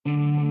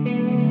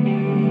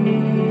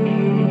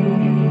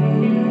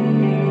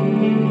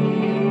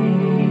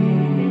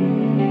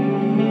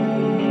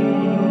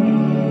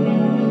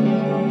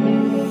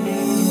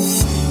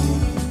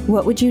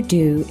What would you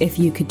do if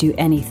you could do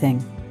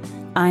anything?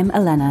 I'm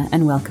Elena,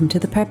 and welcome to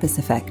The Purpose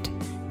Effect,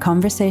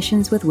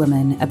 conversations with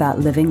women about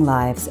living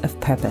lives of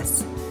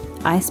purpose.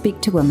 I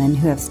speak to women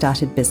who have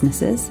started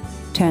businesses,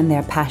 turned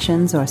their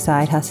passions or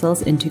side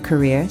hustles into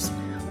careers,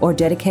 or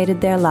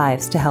dedicated their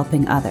lives to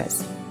helping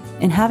others.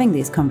 In having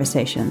these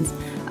conversations,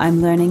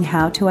 I'm learning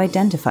how to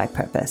identify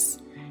purpose,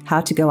 how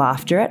to go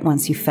after it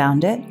once you've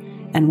found it,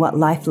 and what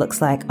life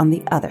looks like on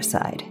the other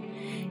side.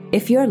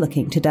 If you're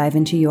looking to dive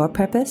into your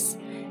purpose,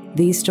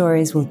 these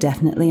stories will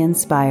definitely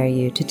inspire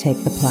you to take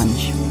the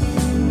plunge.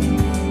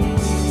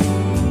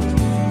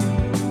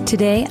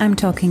 Today, I'm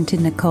talking to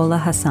Nikola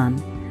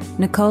Hassan.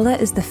 Nikola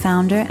is the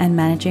founder and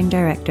managing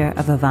director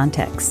of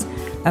Avantex,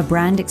 a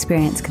brand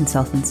experience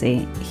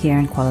consultancy here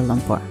in Kuala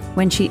Lumpur.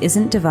 When she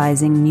isn't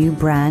devising new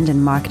brand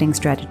and marketing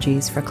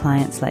strategies for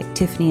clients like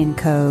Tiffany &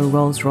 Co.,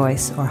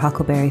 Rolls-Royce, or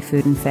Huckleberry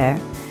Food and Fare,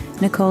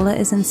 Nikola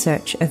is in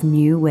search of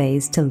new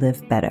ways to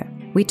live better.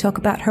 We talk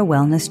about her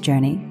wellness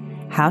journey,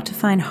 how to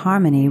find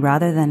harmony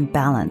rather than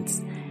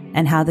balance,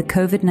 and how the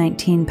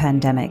COVID-19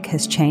 pandemic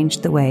has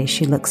changed the way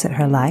she looks at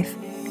her life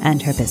and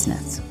her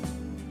business.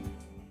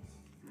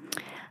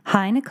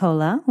 Hi,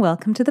 Nikola.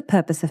 Welcome to The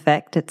Purpose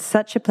Effect. It's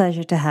such a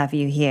pleasure to have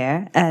you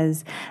here,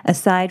 as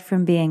aside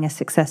from being a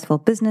successful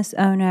business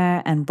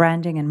owner and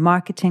branding and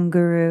marketing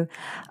guru,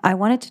 I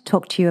wanted to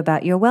talk to you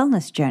about your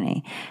wellness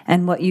journey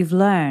and what you've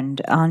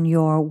learned on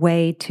your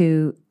way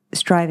to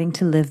striving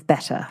to live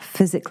better,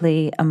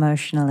 physically,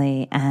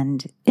 emotionally,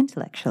 and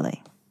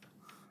intellectually.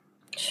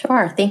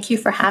 Sure. Thank you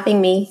for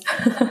having me.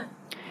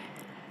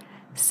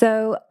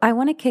 So I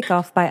want to kick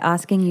off by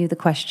asking you the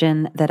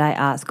question that I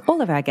ask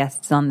all of our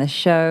guests on this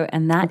show,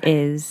 and that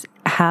is,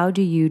 how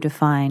do you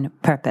define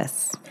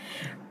purpose?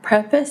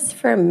 Purpose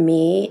for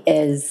me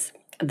is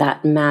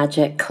that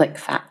magic click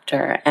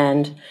factor.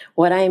 And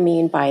what I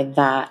mean by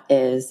that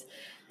is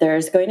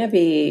there's going to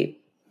be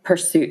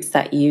pursuits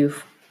that you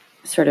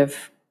sort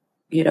of,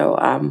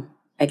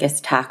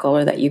 tackle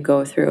or that you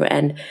go through.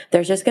 And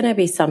there's just going to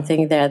be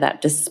something there that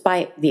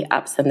despite the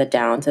ups and the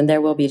downs, and there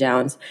will be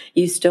downs,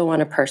 you still want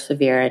to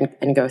persevere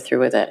and go through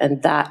with it.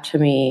 And that to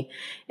me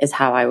is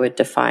how I would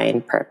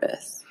define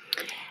purpose.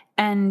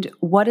 And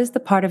what is the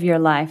part of your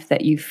life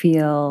that you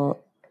feel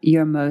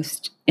you're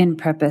most in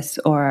purpose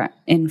or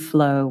in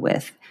flow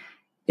with?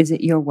 Is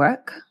it your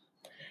work?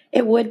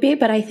 It would be,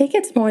 but I think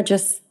it's more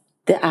just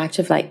the act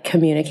of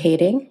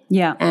communicating.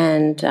 Yeah.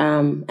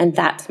 And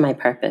that's my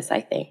purpose, I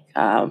think.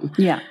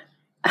 Yeah.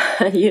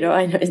 I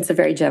know it's a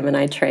very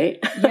Gemini trait,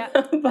 yeah.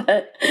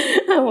 but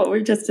what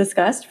we've just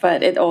discussed,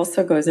 but it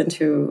also goes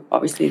into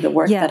obviously the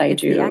work that I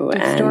do. The act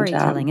of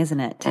storytelling, isn't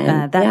it?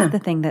 That's the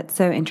thing that's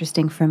so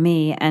interesting for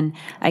me. And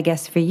I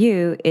guess for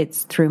you,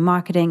 it's through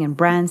marketing and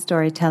brand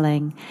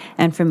storytelling.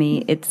 And for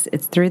me, it's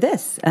through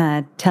this,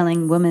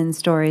 telling women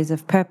stories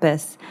of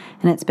purpose.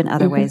 And it's been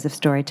other ways of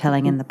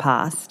storytelling in the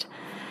past.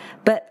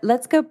 But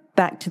let's go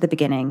back to the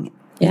beginning.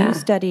 Yeah. You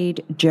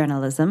studied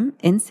journalism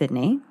in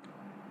Sydney.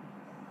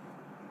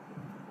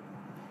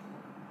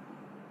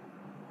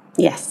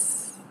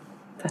 Yes,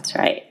 that's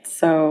right.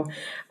 So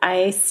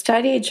I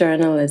studied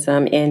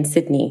journalism in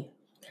Sydney.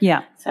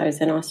 Yeah. So I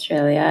was in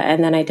Australia,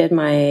 and then I did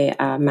my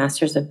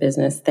Master's of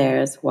Business there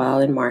as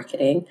well in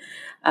marketing.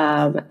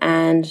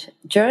 And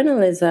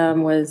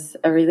journalism was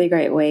a really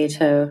great way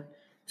to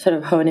sort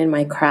of hone in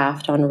my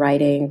craft on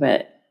writing,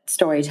 but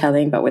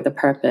storytelling, but with a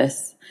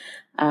purpose.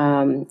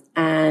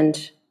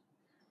 And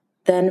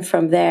then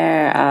from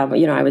there,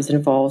 I was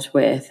involved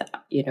with,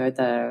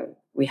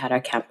 we had our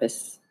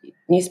campus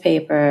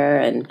newspaper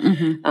and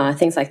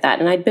things like that.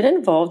 And I'd been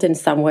involved in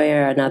some way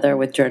or another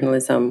with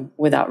journalism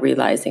without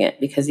realizing it,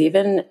 because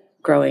even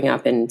growing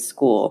up in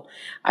school,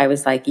 I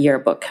was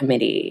yearbook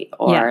committee,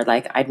 or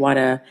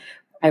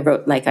I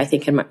wrote, I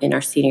think in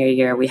our senior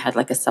year, we had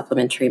a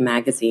supplementary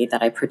magazine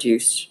that I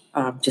produced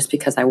just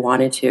because I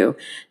wanted to,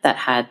 that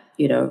had,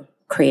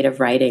 creative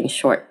writing,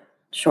 short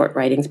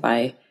writings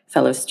by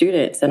fellow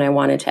students, and I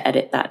wanted to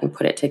edit that and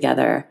put it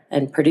together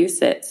and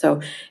produce it.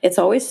 So it's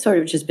always sort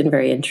of just been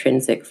very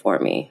intrinsic for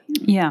me.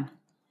 Yeah.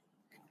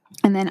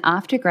 And then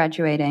after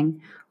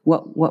graduating,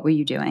 what were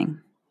you doing?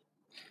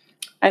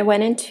 I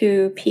went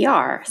into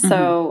PR.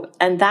 So,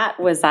 and that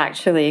was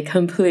actually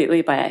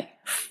completely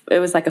it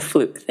was like a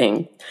fluke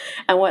thing.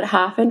 And what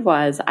happened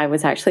was I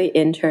was actually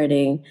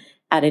interning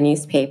at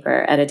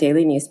a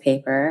daily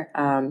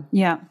newspaper.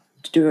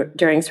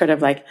 During sort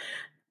of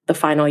the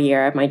final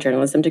year of my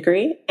journalism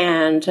degree.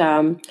 And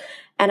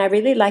I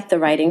really liked the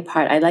writing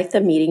part. I liked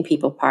the meeting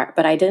people part,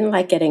 but I didn't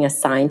like getting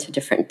assigned to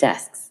different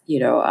desks.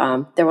 There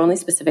were only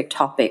specific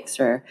topics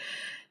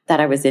that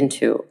I was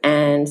into.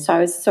 And so I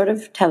was sort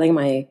of telling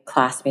my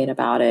classmate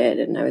about it.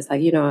 And I was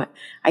like,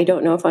 I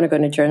don't know if I want to go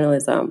into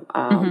journalism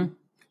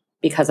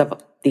because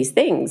of these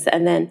things.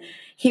 And then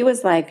he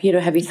was like,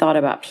 have you thought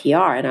about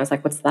PR? And I was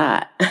like, what's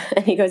that?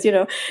 And he goes,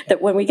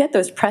 that when we get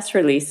those press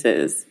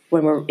releases,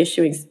 when we're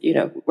issuing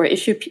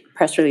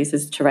press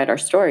releases to write our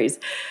stories,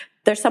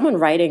 there's someone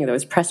writing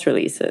those press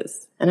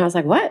releases. And I was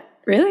like, what?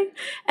 Really?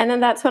 And then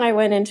that's when I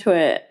went into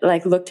it,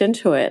 like looked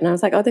into it, and I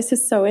was like, oh, this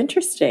is so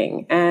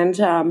interesting. And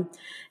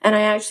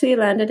I actually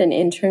landed an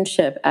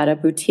internship at a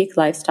boutique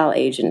lifestyle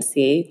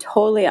agency,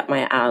 totally up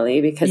my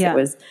alley, because it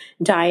was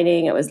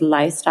dining, it was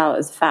lifestyle, it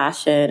was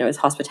fashion, it was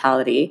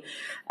hospitality.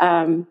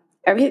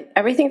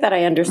 Everything that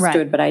I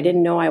understood, but I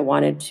didn't know I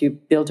wanted to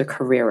build a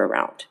career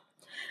around.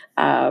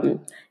 And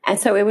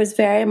so it was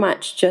very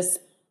much just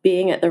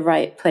being at the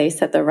right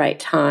place at the right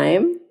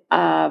time,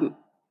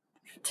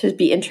 to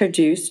be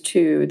introduced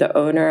to the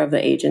owner of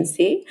the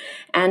agency.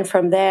 And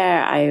from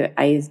there,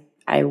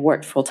 I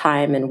worked full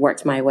time and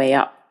worked my way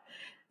up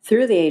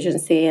through the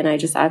agency. And I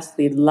just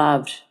absolutely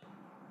loved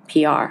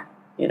PR,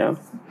 you know.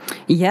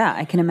 Yeah,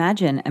 I can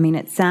imagine. I mean,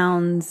 it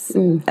sounds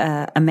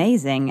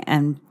amazing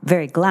and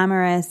very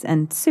glamorous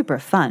and super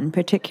fun,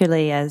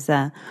 particularly as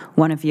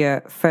one of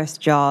your first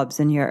jobs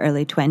in your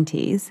early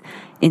 20s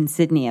in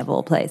Sydney, of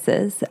all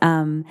places.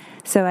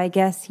 So I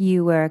guess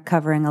you were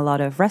covering a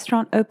lot of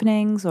restaurant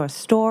openings or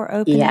store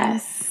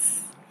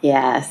openings?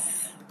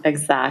 Yes,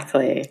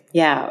 exactly.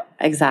 Yeah,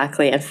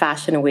 exactly. And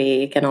Fashion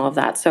Week and all of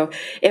that. So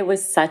it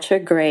was such a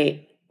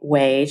great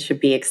way to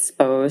be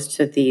exposed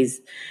to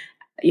these,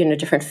 you know,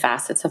 different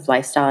facets of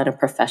lifestyle in a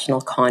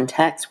professional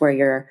context where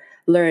you're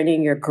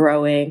learning, you're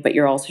growing, but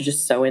you're also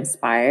just so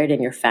inspired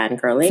and you're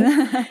fangirling.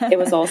 It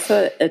was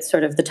also, it's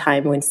sort of the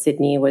time when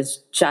Sydney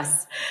was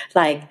just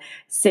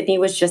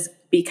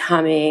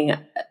becoming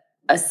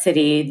a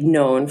city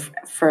known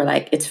for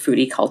like its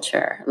foodie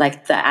culture.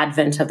 Like the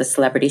advent of the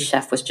celebrity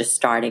chef was just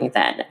starting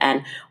then.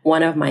 And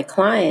one of my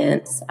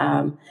clients,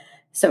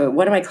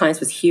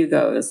 was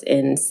Hugo's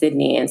in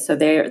Sydney, and so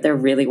they're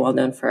really well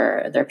known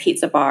for their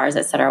pizza bars,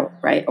 et cetera,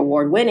 right?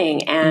 Award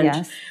winning.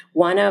 And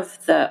one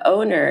of the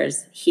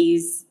owners,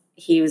 he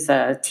was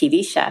a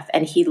TV chef,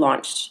 and he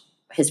launched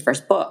his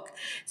first book.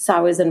 So I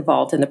was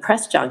involved in the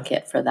press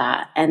junket for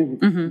that,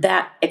 and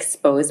that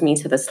exposed me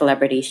to the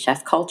celebrity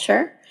chef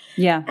culture.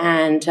 Yeah.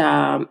 And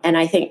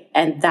I think,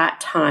 and that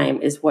time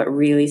is what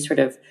really sort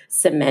of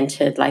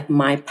cemented like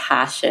my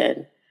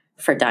passion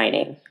for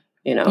dining,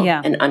 you know,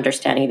 and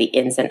understanding the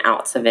ins and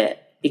outs of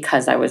it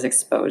because I was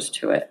exposed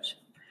to it.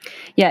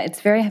 Yeah,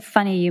 it's very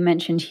funny you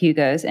mentioned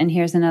Hugo's, and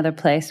here's another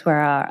place where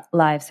our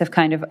lives have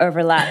kind of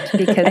overlapped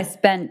because I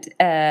spent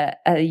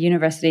a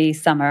university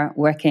summer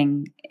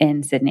working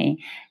in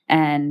Sydney,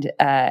 and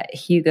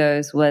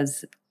Hugo's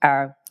was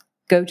our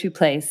go-to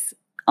place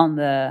on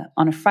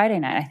a Friday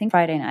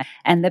night,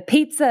 and the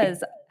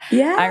pizzas.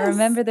 Yes. I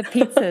remember the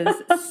pizzas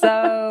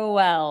so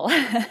well.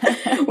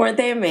 Weren't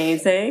they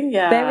amazing?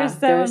 Yeah. They were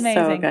so amazing.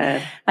 So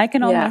good. I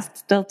can almost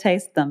still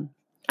taste them.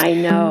 I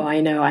know.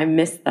 I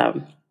miss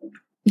them.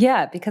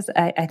 Yeah, because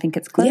I think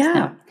it's close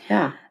now.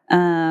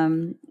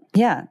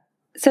 Yeah.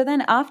 So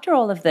then after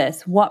all of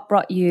this, what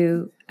brought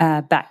you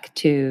back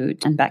to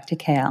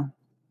KL?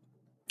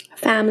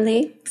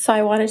 Family. So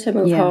I wanted to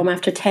move home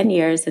after 10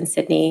 years in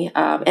Sydney.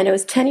 And it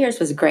was 10 years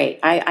was great.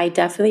 I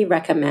definitely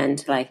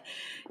recommend, like,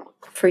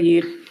 for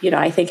you, you know,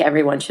 I think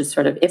everyone should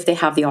sort of, if they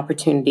have the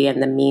opportunity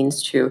and the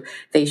means to,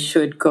 they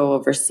should go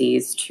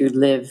overseas to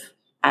live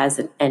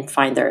and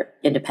find their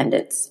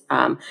independence.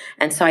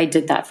 And so I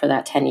did that for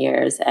that 10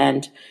 years.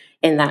 And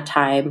in that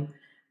time,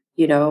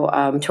 you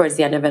know, towards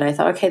the end of it, I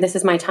thought, okay, this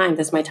is my time.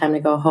 This is my time to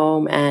go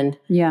home and,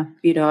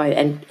 you know,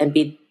 and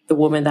be the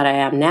woman that I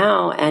am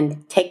now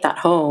and take that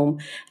home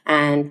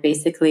and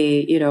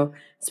basically, you know,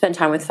 spend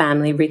time with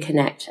family,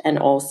 reconnect. And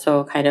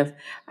also kind of,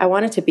 I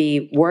wanted to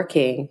be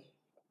working,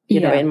 you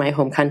know, in my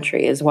home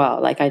country as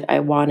well. Like I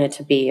wanted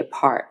to be a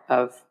part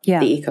of the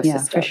ecosystem.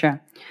 Yeah, for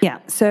sure. Yeah.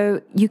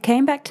 So you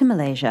came back to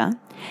Malaysia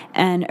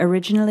and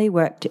originally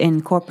worked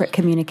in corporate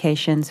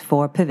communications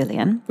for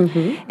Pavilion,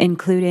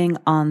 including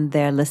on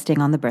their listing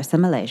on the Bursa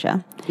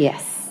Malaysia.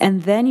 Yes.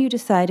 And then you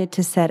decided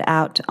to set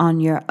out on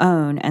your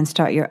own and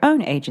start your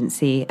own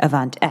agency,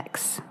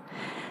 AvantX.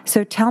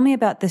 So tell me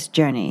about this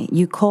journey.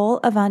 You call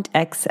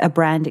AvantX a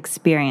brand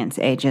experience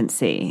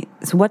agency.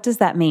 So what does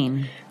that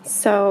mean?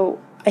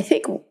 So I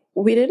think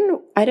I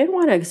didn't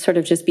want to sort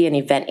of just be an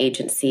event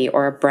agency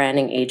or a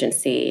branding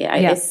agency.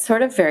 It's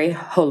sort of very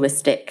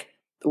holistic,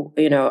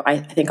 you know, I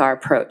think our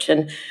approach.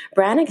 And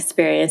brand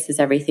experience is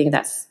everything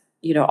that's,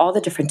 you know, all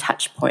the different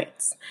touch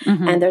points.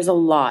 And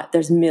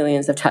there's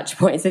millions of touch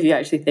points if you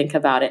actually think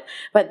about it.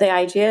 But the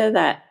idea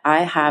that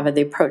I have and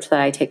the approach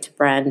that I take to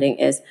branding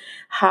is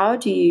how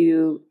do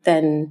you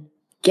then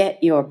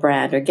get your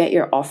brand or get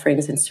your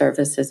offerings and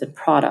services and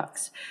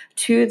products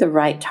to the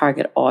right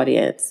target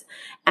audience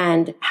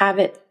and have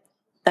it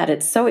that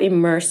it's so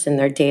immersed in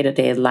their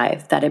day-to-day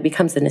life that it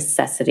becomes a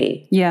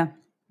necessity. Yeah.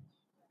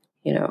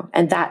 You know,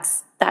 and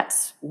that's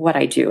what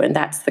I do. And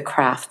that's the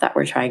craft that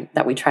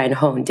we try and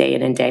hone day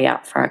in and day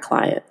out for our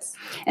clients.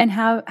 And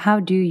how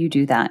do you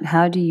do that?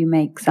 How do you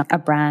make a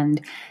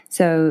brand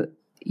so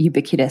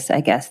ubiquitous, I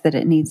guess, that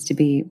it needs to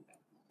be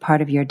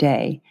part of your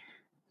day?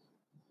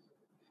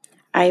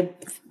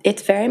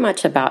 It's very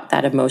much about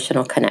that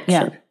emotional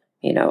connection. Yeah.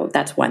 You know,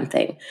 that's one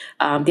thing.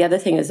 The other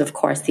thing is, of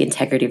course, the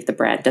integrity of the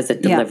brand. Does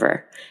it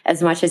deliver?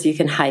 As much as you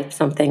can hype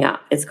something up,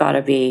 it's got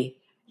to be,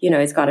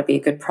 it's got to be a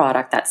good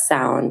product that's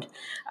sound,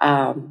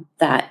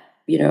 that,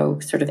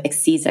 sort of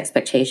exceeds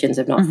expectations,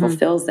 if not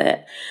fulfills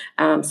it.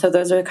 So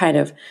those are kind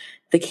of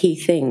the key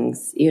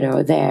things,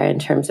 there in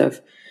terms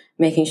of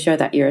making sure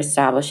that you're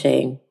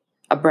establishing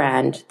a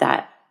brand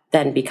that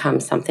then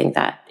becomes something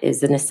that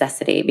is a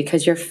necessity,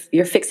 because you're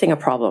fixing a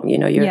problem.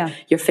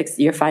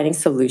 You're finding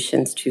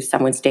solutions to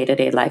someone's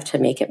day-to-day life to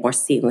make it more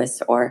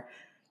seamless or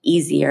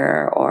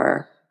easier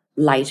or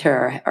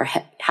lighter or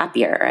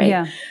happier, right?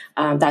 Yeah.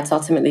 That's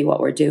ultimately what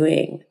we're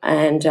doing.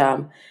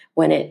 And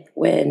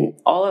when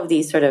all of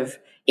these sort of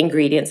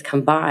ingredients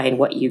combine,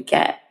 what you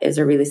get is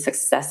a really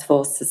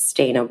successful,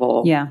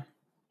 sustainable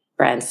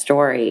brand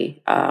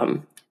story,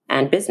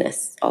 and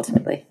business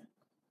ultimately.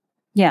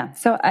 Yeah.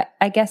 So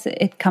I guess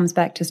it comes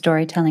back to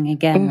storytelling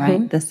again,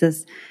 right? This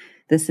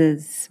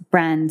is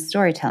brand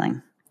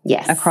storytelling.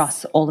 Yes.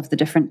 Across all of the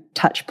different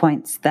touch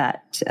points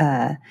that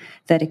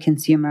a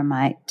consumer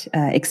might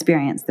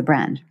experience the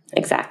brand.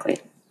 Exactly.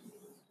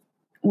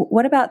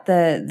 What about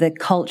the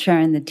culture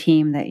and the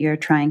team that you're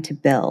trying to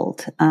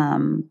build?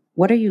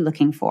 What are you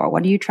looking for?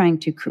 What are you trying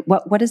to?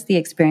 What is the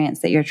experience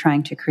that you're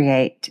trying to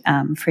create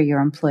for your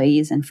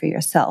employees and for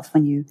yourself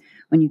when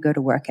you go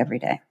to work every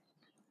day?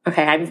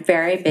 Okay, I'm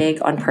very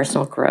big on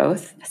personal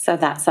growth, so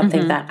that's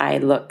something that I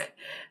look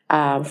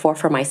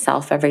for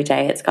myself every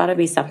day. It's got to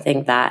be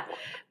something that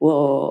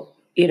will,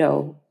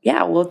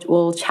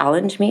 will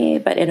challenge me,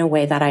 but in a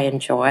way that I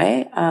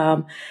enjoy.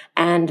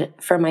 And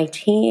for my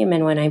team,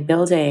 and when I'm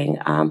building,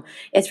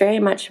 it's very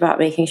much about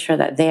making sure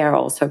that they are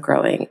also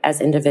growing as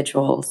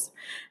individuals,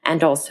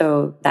 and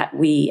also that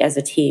we as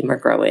a team are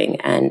growing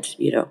and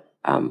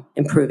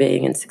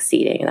improving and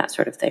succeeding and that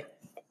sort of thing.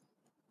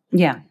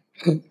 Yeah.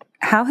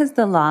 How has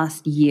the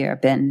last year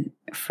been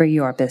for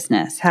your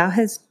business? How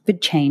has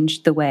it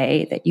changed the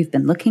way that you've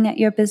been looking at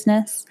your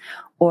business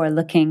or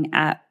looking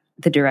at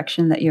the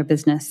direction that your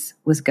business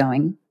was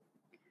going?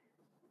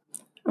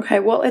 Okay,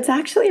 well, it's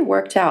actually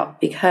worked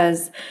out,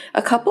 because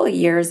a couple of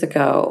years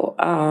ago,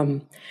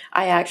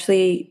 I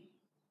actually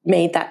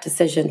made that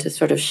decision to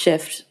sort of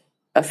shift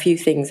a few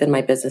things in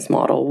my business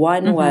model.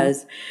 One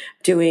was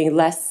doing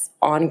less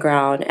on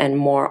ground and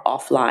more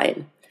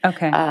offline.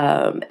 Okay.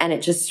 And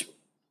it just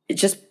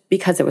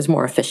because it was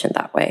more efficient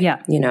that way.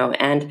 Yeah.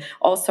 And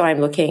also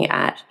I'm looking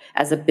at,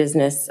 as a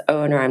business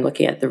owner, I'm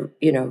looking at the,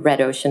 red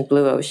ocean,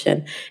 blue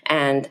ocean,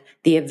 and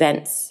the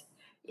events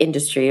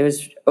industry.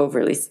 It's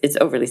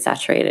overly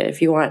saturated.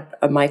 If you want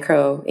a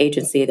micro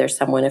agency, there's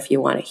someone. If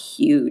you want a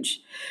huge,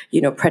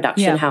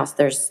 production house,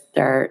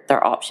 there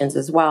are options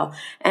as well.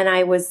 And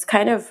I was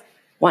kind of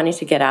wanting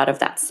to get out of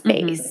that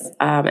space.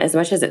 As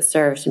much as it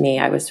served me,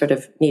 I was sort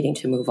of needing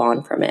to move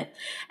on from it.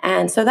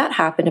 And so that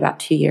happened about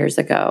 2 years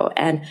ago.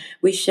 And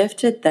we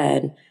shifted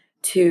then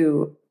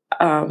to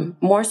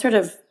more sort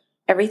of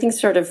everything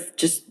sort of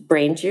just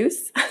brain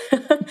juice,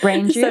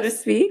 so to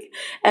speak.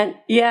 And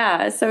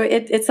so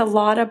it's a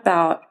lot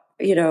about,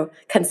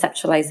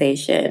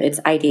 conceptualization, it's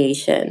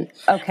ideation.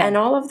 Okay. And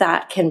all of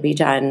that can be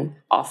done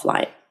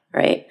offline,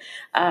 right?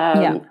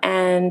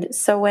 And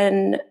so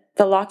when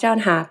the lockdown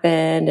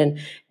happened and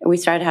we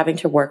started having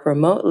to work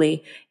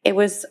remotely, it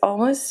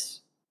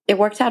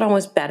worked out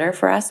almost better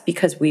for us,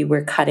 because we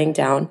were cutting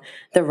down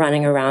the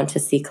running around to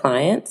see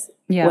clients,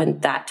 when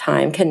that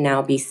time can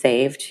now be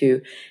saved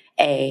to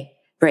A,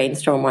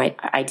 brainstorm,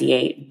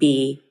 ideate,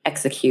 B,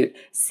 execute,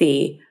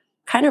 C,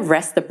 kind of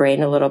rest the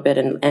brain a little bit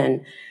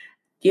and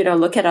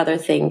look at other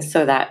things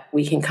so that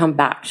we can come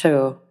back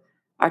to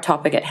our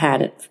topic at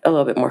hand a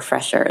little bit more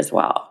fresher as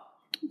well.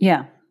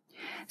 Yeah.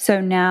 So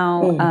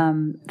now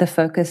the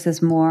focus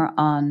is more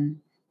on,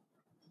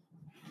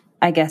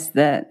 I guess,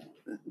 the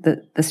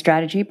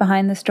strategy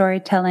behind the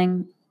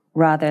storytelling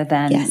rather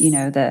than,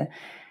 the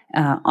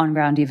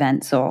on-ground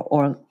events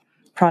or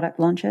product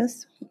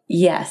launches?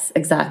 Yes,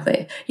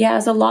 exactly. Yeah,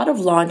 there's a lot of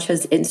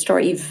launches,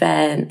 in-store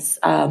events,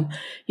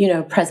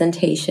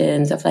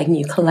 presentations of like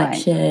new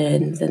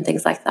collections and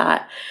things like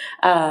that,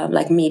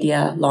 like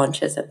media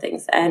launches and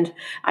things. And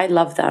I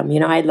love them.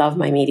 I love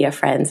my media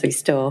friends. We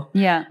still,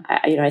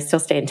 I still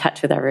stay in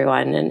touch with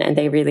everyone, and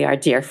they really are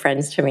dear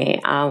friends to me.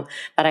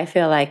 But I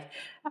feel like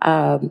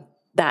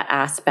that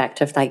aspect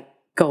of like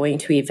going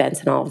to events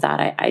and all of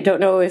that, I don't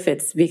know if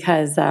it's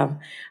because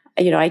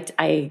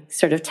I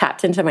sort of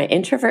tapped into my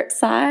introvert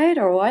side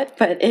or what,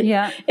 but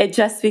it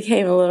just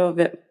became a little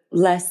bit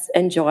less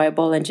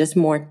enjoyable and just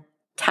more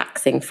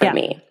taxing for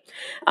me,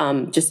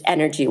 just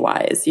energy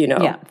wise,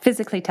 Yeah,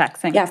 physically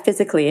taxing. Yeah,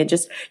 physically. And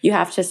just, you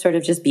have to sort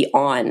of just be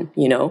on,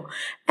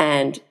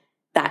 and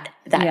that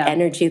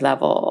energy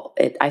level,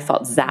 I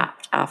felt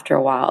zapped after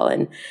a while.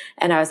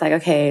 And I was like,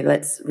 okay,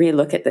 let's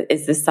relook at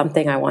is this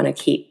something I want to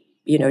keep,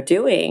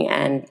 doing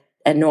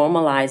and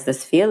normalize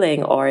this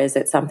feeling, or is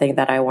it something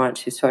that I want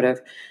to sort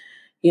of,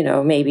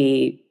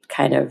 maybe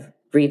kind of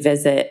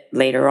revisit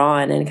later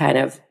on and kind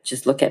of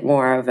just look at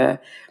more of a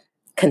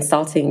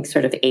consulting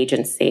sort of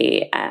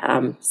agency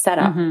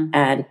setup.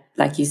 And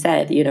like you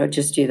said,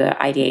 just do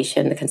the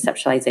ideation, the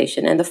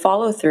conceptualization, and the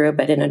follow through,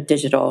 but in a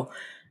digital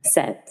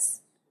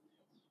sense.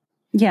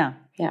 Yeah.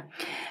 Yeah.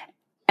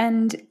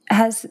 And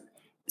has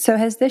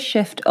this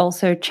shift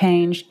also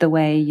changed the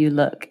way you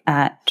look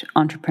at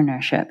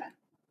entrepreneurship?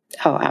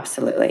 Oh,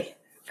 absolutely.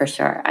 For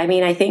sure. I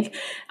mean, I think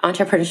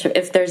entrepreneurship,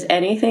 if there's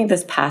anything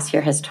this past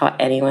year has taught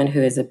anyone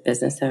who is a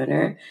business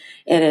owner,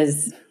 it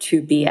is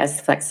to be as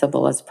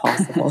flexible as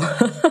possible.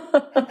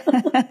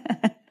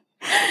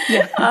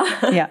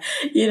 Yeah.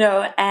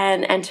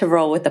 And to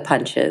roll with the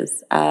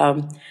punches,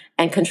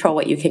 and control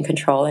what you can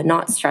control and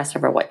not stress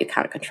over what you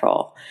can't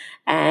control.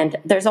 And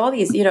there's all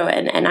these,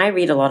 and I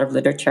read a lot of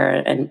literature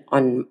and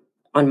on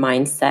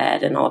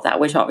mindset and all of that,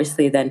 which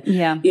obviously then,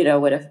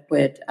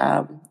 would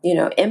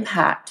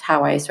impact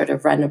how I sort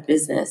of run a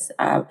business.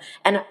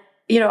 And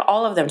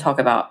all of them talk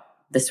about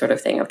this sort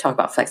of thing. I've talked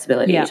about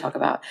flexibility, talk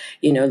about,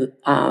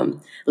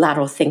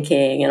 lateral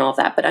thinking and all of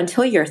that. But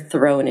until you're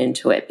thrown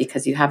into it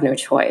because you have no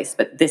choice,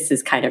 but this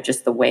is kind of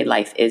just the way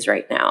life is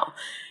right now,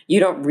 you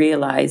don't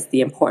realize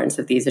the importance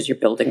of these as your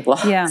building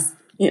blocks,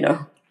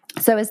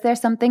 So is there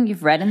something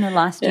you've read in the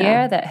last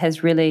year that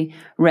has really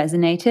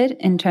resonated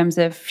in terms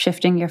of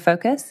shifting your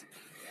focus?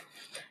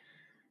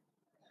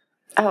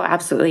 Oh,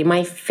 absolutely.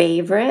 My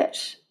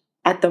favorite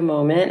at the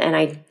moment,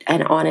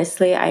 and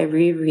honestly, I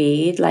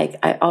reread,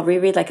 I'll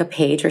reread like a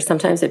page, or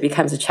sometimes it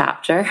becomes a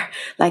chapter,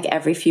 like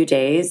every few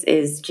days,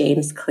 is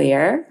James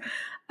Clear.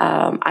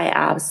 I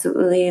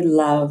absolutely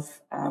love,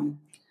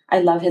 I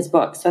love his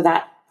book.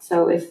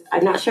 So if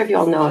I'm not sure if you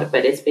all know it,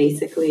 but it's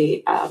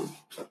basically,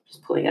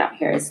 just pulling it out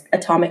here, is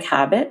Atomic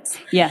Habits.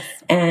 Yes.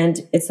 And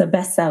it's a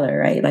bestseller,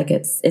 right? Like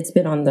it's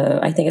been on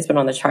I think it's been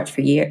on the charts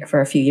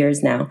for a few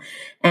years now.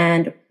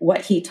 And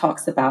what he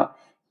talks about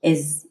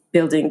is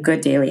building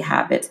good daily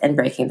habits and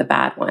breaking the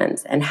bad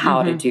ones, and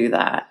how to do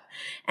that.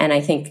 And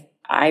I think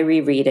I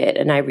reread it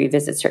and I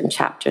revisit certain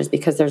chapters,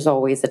 because there's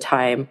always a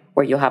time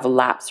where you'll have a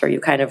lapse, or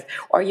you've kind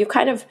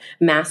of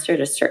mastered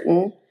a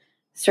certain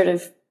sort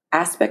of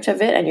aspect of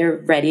it, and you're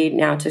ready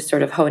now to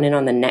sort of hone in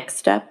on the next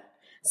step.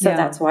 So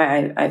that's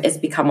why it's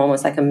become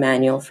almost like a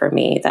manual for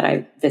me that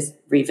I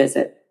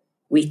revisit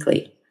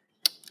weekly.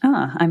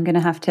 I'm going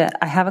to have to,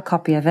 I have a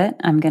copy of it.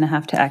 I'm going to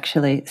have to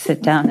actually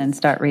sit down and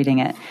start reading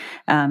it,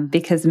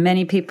 because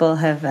many people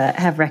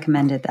have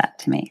recommended that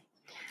to me.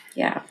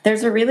 Yeah,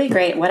 there's a really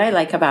great, what I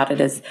like about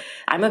it is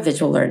I'm a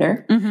visual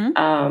learner.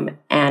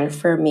 And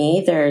for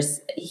me,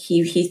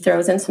 he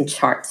throws in some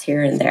charts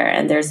here and there.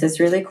 And there's this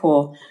really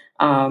cool,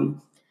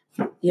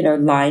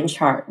 line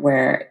chart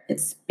where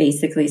it's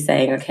basically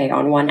saying, okay,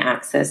 on one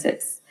axis,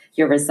 it's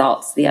your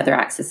results. The other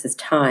axis is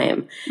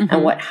time.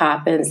 And what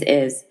happens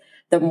is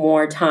the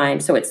more time,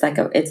 so it's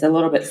a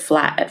little bit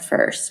flat at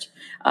first,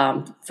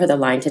 for the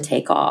line to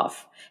take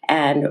off.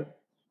 And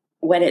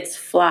when it's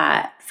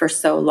flat for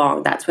so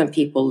long, that's when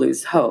people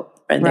lose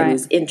hope, and they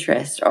lose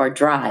interest or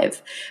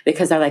drive,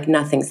 because they're like,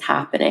 nothing's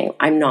happening.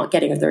 I'm not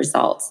getting the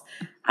results.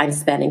 I'm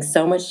spending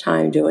so much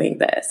time doing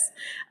this.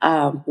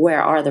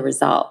 Where are the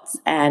results?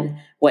 And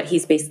what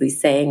he's basically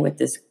saying with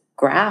this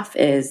graph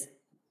is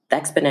the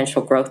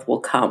exponential growth will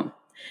come.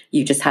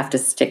 You just have to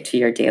stick to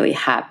your daily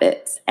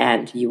habits,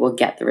 and you will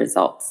get the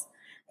results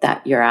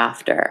that you're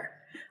after.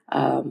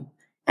 And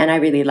I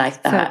really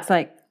like that. So it's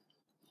like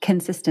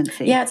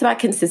consistency. Yeah, it's about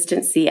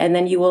consistency. And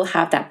then you will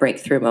have that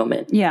breakthrough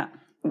moment. Yeah.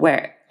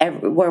 Where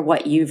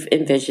what you've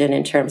envisioned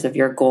in terms of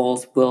your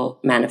goals will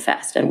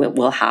manifest and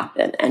will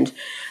happen. And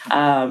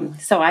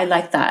so I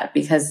like that,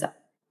 because,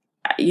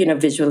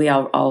 visually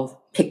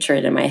I'll picture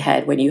it in my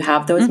head when you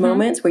have those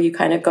moments where you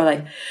kind of go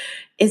like,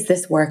 is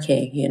this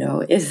working?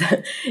 Is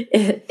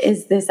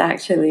this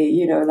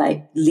actually,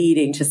 like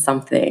leading to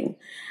something?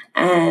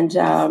 And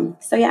so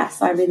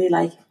I really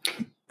like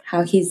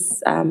how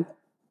he's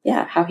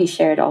how he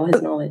shared all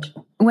his knowledge.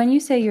 When you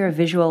say you're a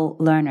visual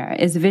learner,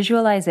 is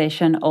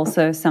visualization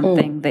also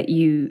something that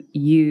you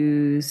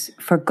use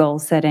for goal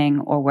setting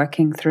or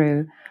working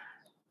through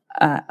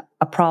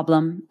a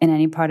problem in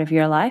any part of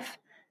your life?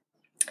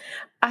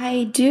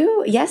 I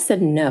do, yes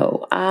and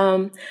no.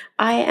 I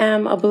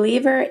am a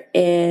believer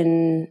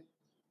in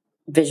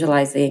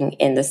visualizing,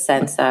 in the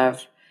sense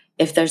of,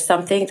 if there's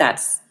something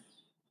that's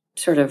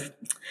sort of,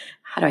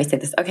 how do I say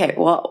this? Okay,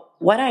 well,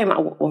 what I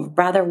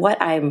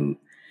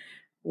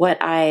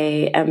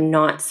am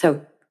not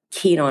so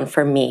keen on,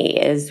 for me,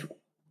 is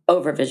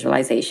over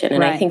visualization.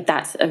 And I think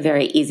that's a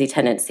very easy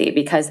tendency,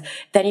 because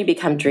then you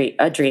become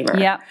a dreamer.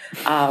 Yeah.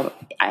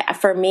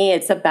 For me,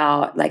 it's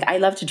about, like, I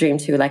love to dream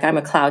too. Like, I'm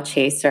a cloud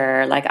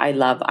chaser. Like, I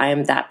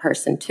am that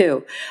person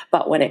too.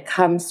 But when it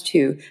comes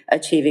to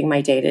achieving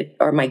my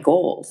my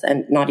goals,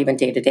 and not even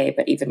day to day,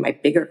 but even my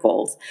bigger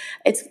goals,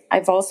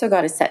 I've also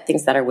got to set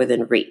things that are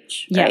within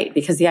reach, right?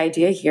 Because the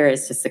idea here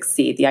is to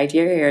succeed. The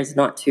idea here is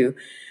not to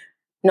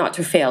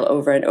fail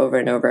over and over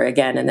and over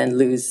again, and then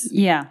lose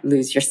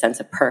your sense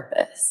of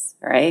purpose,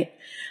 right?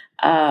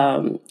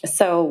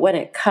 So when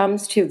it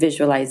comes to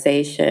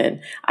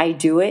visualization, I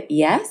do it,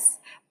 yes,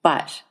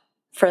 but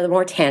for the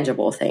more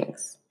tangible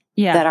things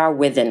that are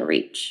within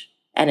reach.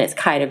 And it's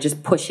kind of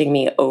just pushing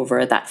me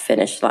over that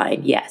finish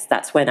line. Yes,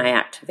 that's when I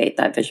activate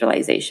that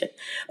visualization.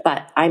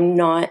 But I'm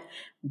not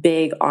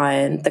big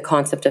on the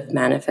concept of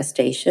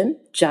manifestation,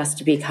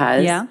 just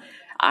because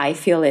I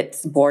feel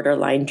it's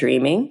borderline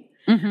dreaming.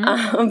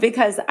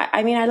 Because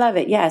I mean, I love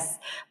it. Yes,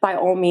 by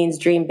all means,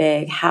 dream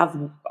big, have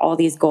all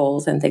these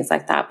goals and things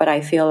like that. But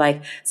I feel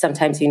like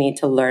sometimes you need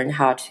to learn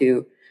how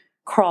to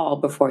crawl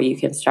before you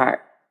can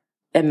start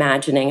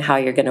imagining how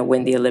you're going to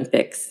win the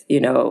Olympics,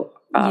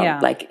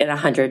 like in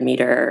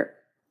 100-meter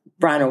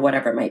run or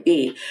whatever it might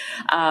be.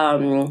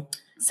 So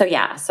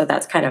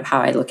that's kind of how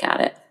I look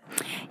at it.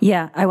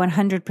 Yeah, I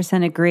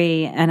 100%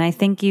 agree. And I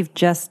think you've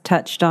just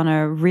touched on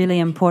a really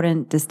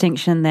important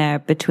distinction there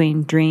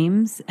between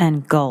dreams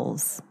and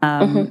goals.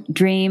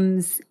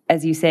 Dreams,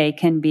 as you say,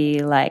 can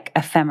be like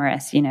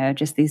ephemeris,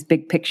 just these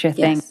big picture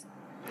things.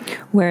 Yes.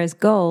 Whereas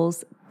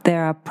goals,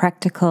 there are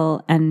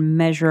practical and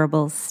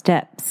measurable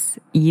steps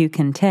you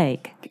can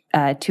take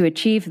to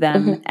achieve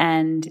them.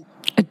 And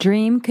a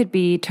dream could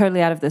be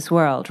totally out of this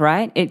world,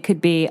 right? It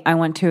could be, I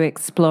want to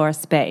explore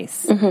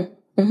space.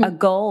 A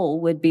goal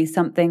would be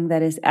something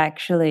that is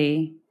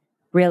actually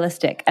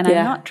realistic. And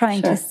I'm not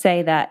trying to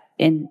say that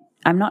in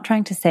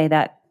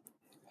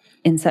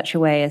such a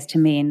way as to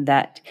mean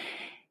that,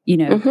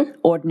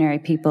 ordinary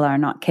people are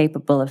not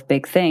capable of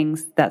big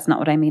things. That's not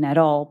what I mean at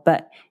all.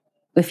 But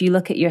if you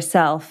look at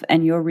yourself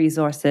and your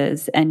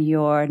resources and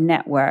your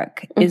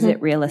network, is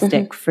it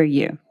realistic for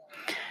you?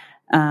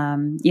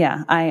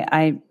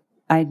 I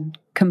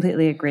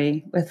completely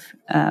agree with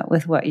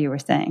what you were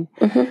saying.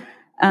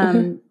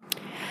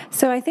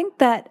 So I think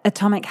that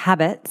Atomic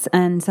Habits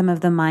and some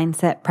of the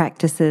mindset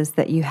practices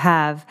that you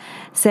have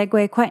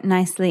segue quite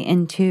nicely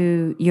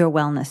into your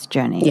wellness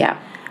journey. Yeah.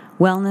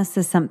 Wellness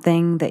is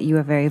something that you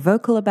are very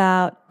vocal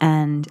about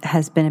and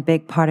has been a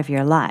big part of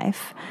your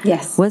life.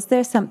 Yes. Was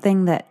there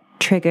something that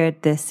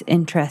triggered this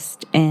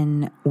interest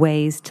in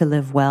ways to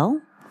live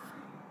well?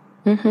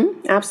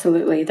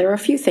 Absolutely. There were a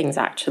few things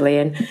actually,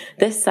 and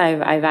this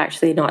I've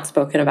actually not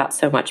spoken about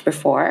so much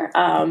before.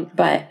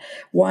 But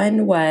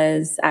one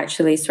was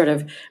actually sort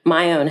of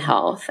my own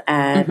health,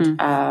 and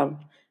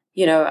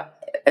it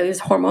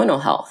was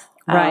hormonal health.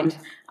 Right.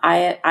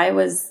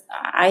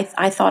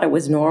 I thought it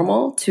was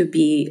normal to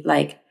be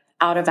like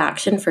out of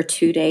action for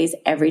 2 days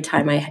every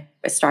time I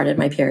started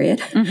my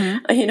period.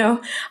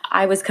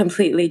 I was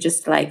completely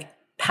just like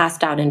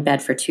passed out in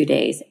bed for 2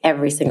 days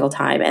every single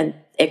time, and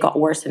it got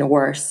worse and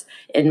worse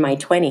in my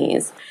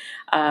 20s,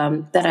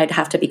 that I'd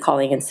have to be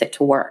calling in sick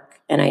to work.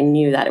 And I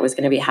knew that it was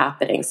going to be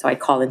happening. So I'd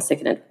call in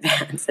sick in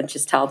advance and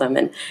just tell them.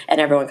 And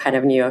everyone kind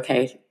of knew,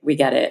 okay, we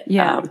get it.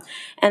 Yeah.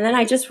 And then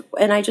I just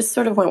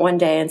sort of went one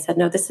day and said,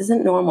 no, this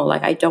isn't normal.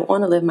 Like, I don't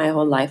want to live my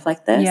whole life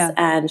like this. Yeah.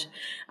 And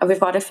we've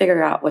got to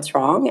figure out what's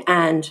wrong.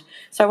 And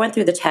so I went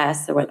through the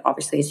tests. I went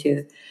obviously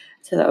to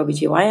the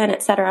OBGYN,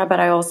 et cetera. But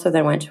I also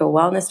then went to a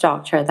wellness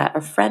doctor that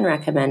a friend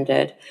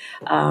recommended.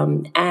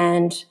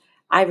 And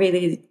I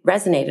really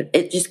resonated.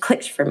 It just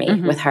clicked for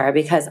me with her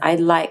because I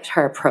liked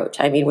her approach.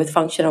 I mean, with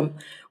functional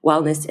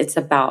wellness, it's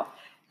about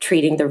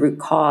treating the root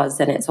cause,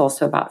 and it's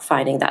also about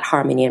finding that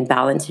harmony and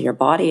balance in your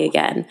body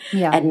again,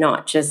 and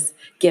not just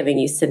giving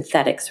you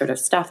synthetic sort of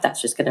stuff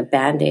that's just going to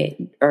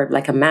band-aid or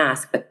like a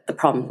mask, but the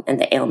problem and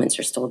the ailments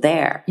are still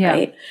there,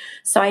 right?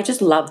 So I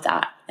just love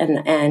that.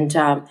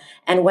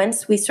 And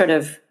once we sort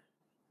of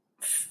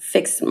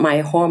fix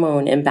my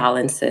hormone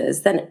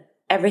imbalances, then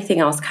everything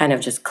else kind of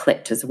just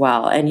clicked as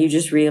well. And you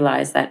just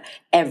realize that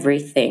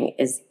everything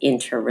is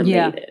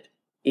interrelated,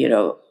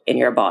 in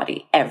your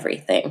body,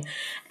 everything.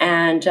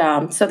 And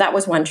so that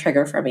was one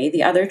trigger for me.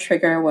 The other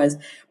trigger was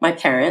my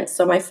parents.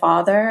 So my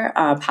father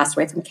passed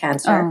away from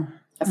cancer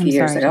a few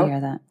years ago. I'm sorry to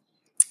hear that.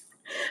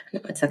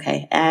 No, it's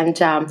okay. And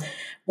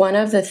one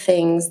of the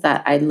things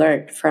that I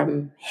learned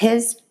from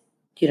his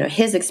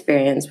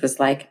experience was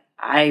like,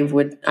 I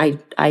would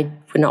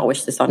not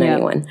wish this on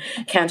anyone.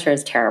 Cancer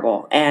is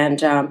terrible. And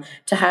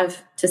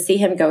to see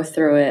him go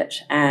through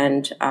it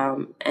and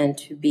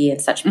to be in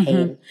such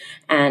pain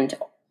and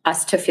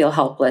us to feel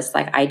helpless,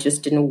 like I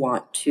just didn't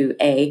want to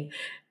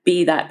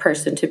be that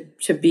person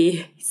to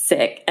be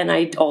sick. And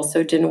I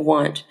also didn't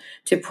want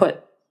to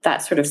put that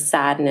sort of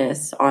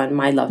sadness on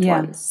my loved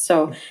ones.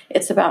 So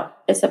it's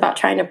about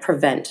trying to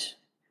prevent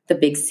the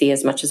big C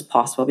as much as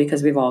possible,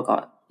 because we've all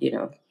got,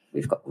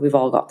 we've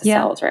all got the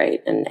cells,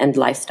 right? And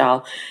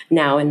lifestyle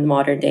now in the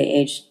modern day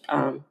age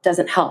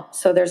doesn't help.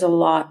 So there's a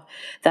lot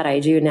that I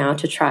do now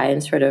to try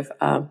and sort of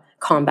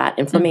combat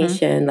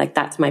inflammation. Like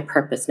that's my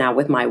purpose now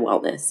with my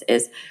wellness,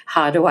 is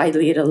how do I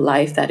lead a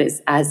life that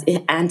is as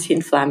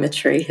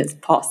anti-inflammatory as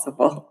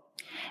possible?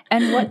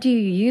 And what do you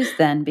use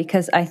then?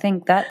 Because I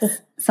think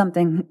that's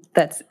something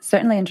that's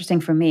certainly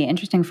interesting for me,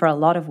 interesting for a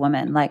lot of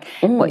women, like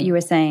what you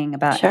were saying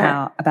about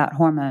about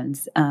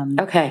hormones.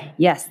 Okay.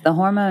 Yes, the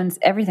hormones,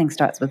 everything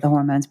starts with the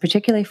hormones,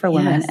 particularly for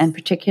women, and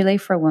particularly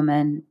for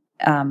women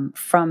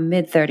from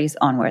mid-30s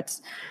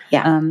onwards.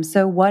 Yeah.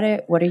 So what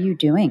are you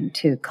doing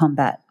to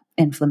combat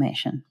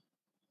inflammation?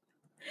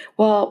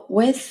 Well,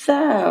 with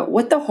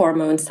the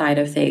hormone side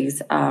of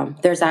things,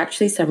 there's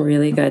actually some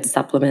really good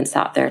supplements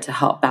out there to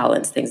help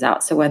balance things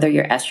out. So whether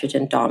you're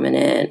estrogen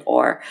dominant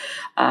or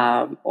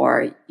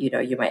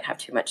you might have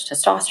too much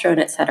testosterone,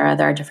 et cetera,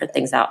 there are different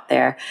things out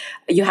there.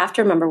 You have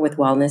to remember with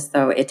wellness,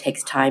 though, it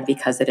takes time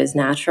because it is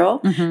natural.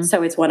 Mm-hmm.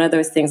 So it's one of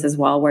those things as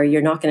well where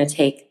you're not going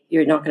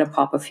to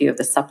pop a few of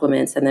the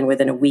supplements and then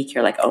within a week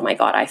you're like, oh my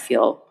God, I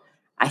feel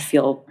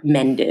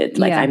mended,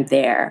 like I'm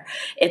there.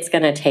 It's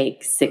going to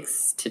take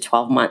 6 to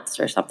 12 months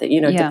or something,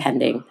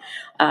 depending.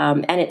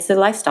 And it's a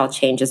lifestyle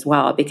change as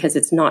well, because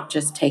it's not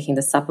just taking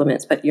the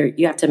supplements, but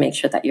you have to make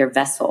sure that your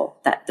vessel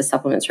that the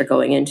supplements are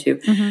going into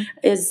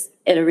is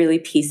in a really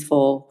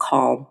peaceful,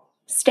 calm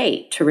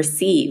state to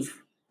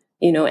receive,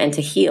 and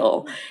to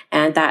heal.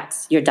 And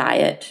that's your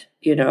diet,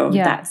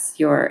 that's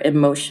your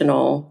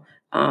emotional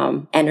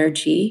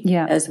energy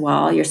as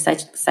well, your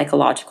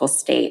psychological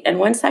state. And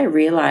once I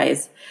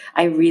realized,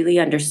 I really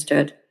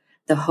understood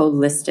the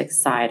holistic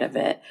side of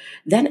it,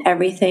 then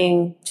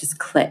everything just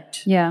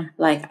clicked. Yeah.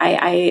 Like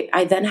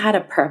I then had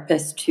a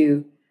purpose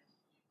to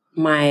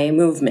my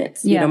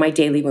movements, my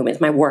daily movements,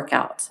 my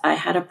workouts. I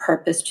had a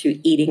purpose to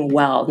eating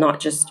well,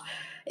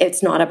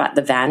 it's not about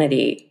the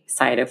vanity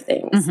side of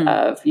things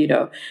of,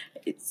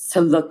 it's to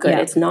look good.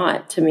 It's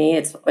not, to me,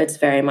 it's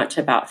very much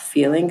about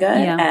feeling good.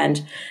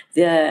 And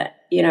the,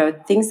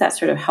 things that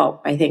sort of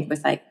help, I think,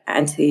 with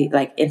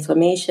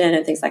inflammation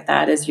and things like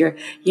that is your,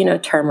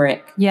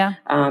 turmeric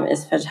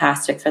is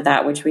fantastic for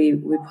that, which we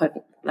put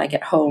like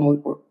at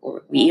home.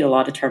 We eat a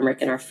lot of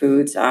turmeric in our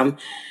foods.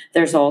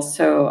 There's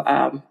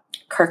also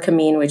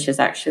curcumin, which is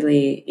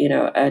actually,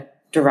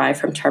 derived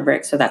from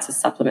turmeric. So that's a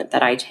supplement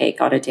that I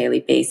take on a daily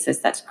basis.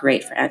 That's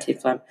great for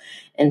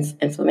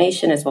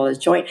anti-inflammation as well as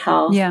joint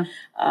health.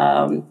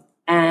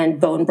 And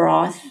bone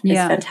broth is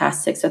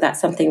fantastic. So that's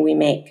something we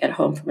make at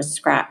home from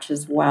scratch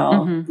as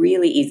well.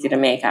 Really easy to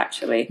make,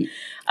 actually.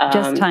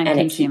 Just time and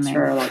consuming. It keeps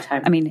for a long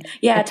time. I mean,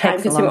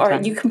 time consuming.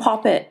 Or you can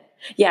pop it.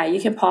 Yeah, you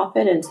can pop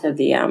it into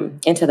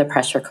the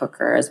pressure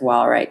cooker as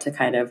well, right? To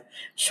kind of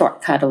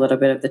shortcut a little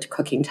bit of the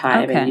cooking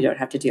time, and you don't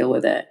have to deal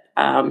with it.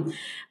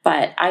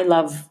 But I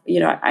love,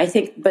 I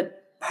think,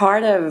 but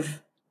part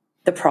of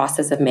the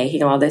process of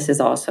making all this is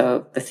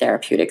also the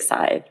therapeutic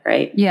side,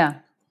 right? Yeah.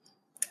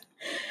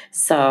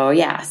 So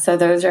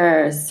those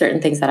are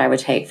certain things that I would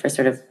take for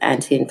sort of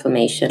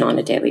anti-inflammation on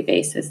a daily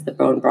basis: the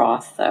bone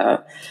broth,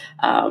 the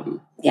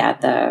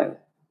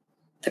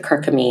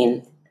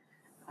curcumin,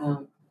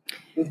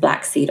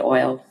 black seed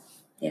oil.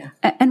 Yeah.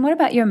 And what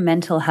about your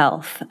mental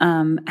health?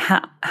 How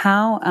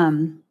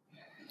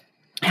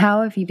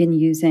have you been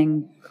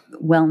using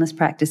wellness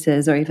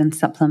practices or even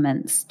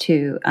supplements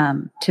to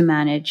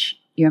manage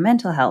your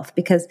mental health?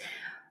 Because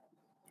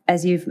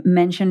as you've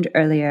mentioned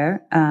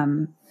earlier,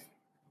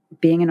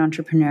 being an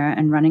entrepreneur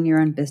and running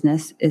your own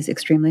business is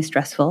extremely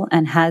stressful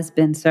and has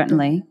been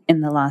certainly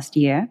in the last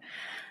year.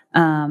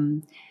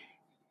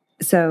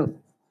 So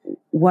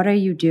what are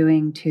you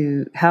doing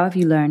how have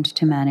you learned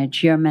to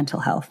manage your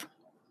mental health?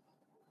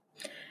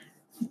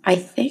 I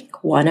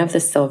think one of the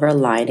silver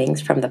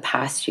linings from the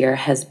past year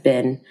has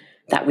been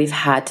that we've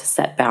had to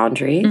set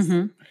boundaries,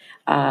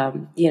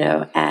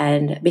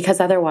 and because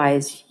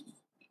otherwise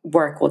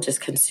work will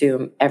just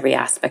consume every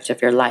aspect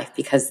of your life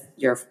because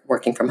you're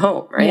working from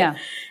home, right? Yeah.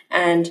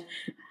 And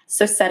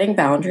so setting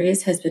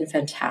boundaries has been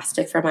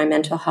fantastic for my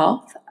mental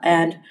health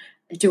and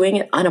doing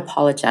it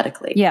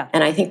unapologetically. Yeah.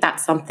 And I think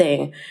that's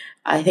something,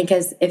 I think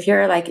if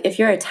you're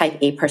a type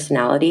A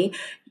personality,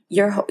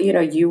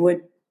 you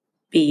would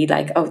be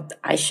like, oh,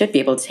 I should be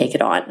able to take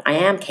it on. I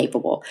am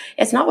capable.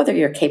 It's not whether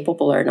you're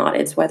capable or not.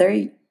 It's whether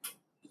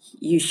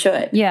you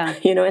should. Yeah.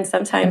 And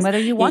sometimes and whether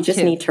you just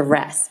need to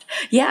rest.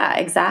 Yeah,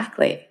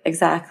 exactly.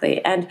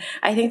 And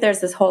I think there's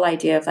this whole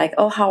idea of like,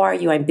 oh, how are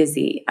you? I'm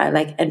busy.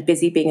 And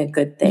busy being a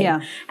good thing. Yeah.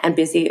 And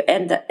busy,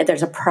 and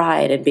there's a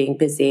pride in being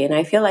busy. And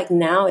I feel like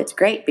now it's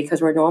great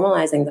because we're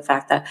normalizing the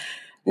fact that,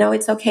 no,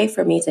 it's okay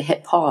for me to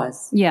hit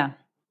pause. Yeah.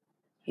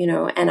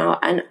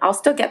 And I'll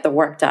still get the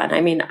work done.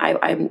 I mean,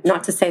 I'm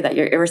not to say that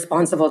you're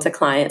irresponsible to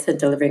clients and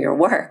delivering your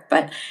work,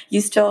 but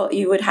you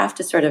would have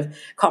to sort of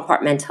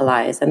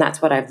compartmentalize. And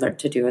that's what I've learned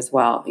to do as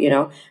well,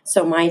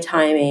 So my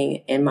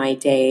timing in my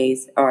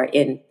days or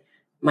in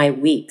my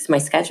weeks, my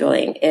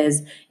scheduling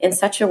is in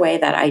such a way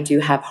that I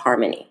do have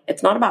harmony.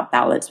 It's not about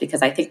balance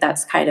because I think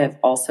that's kind of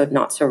also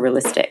not so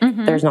realistic.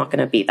 There's not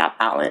going to be that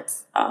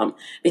balance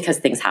because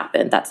things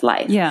happen. That's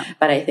life. Yeah.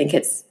 But I think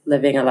it's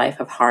living a life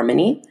of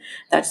harmony.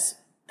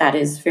 That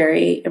is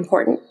very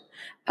important.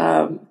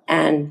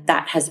 And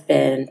that has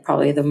been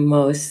probably the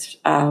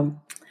most,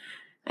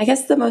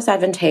 the most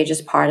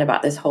advantageous part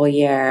about this whole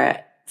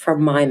year for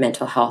my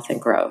mental health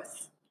and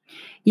growth.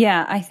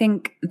 Yeah, I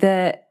think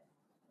that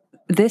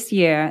this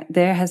year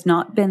there has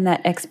not been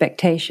that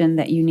expectation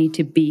that you need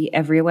to be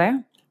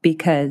everywhere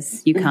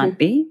because you can't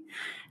be.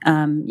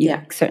 You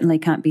certainly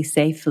can't be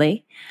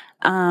safely.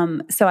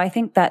 So I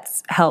think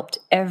that's helped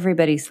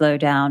everybody slow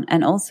down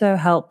and also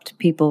helped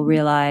people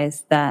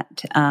realize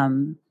that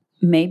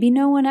maybe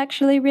no one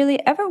actually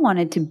really ever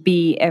wanted to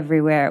be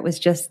everywhere. It was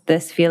just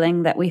this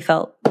feeling that we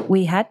felt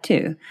we had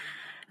to.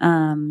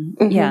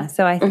 Yeah.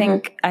 So I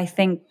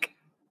think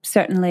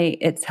certainly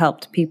it's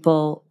helped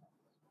people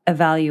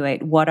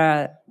evaluate what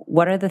are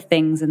the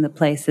things and the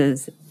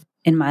places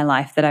in my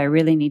life that I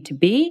really need to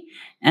be,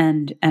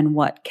 and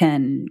what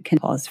can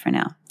pause for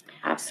now.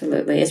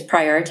 Absolutely. It's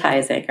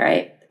prioritizing,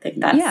 right? I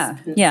think that's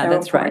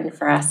that's important right.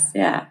 for us.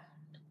 Yeah.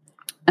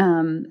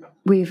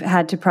 We've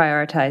had to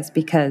prioritize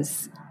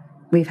because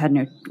we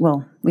haven't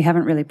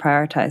really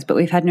prioritized, but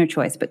we've had no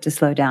choice but to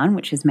slow down,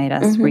 which has made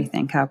us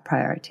rethink our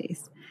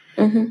priorities.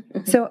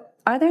 So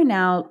are there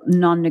now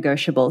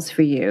non-negotiables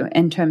for you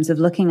in terms of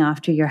looking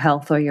after your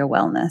health or your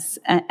wellness?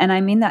 And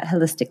I mean that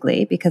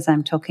holistically, because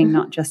I'm talking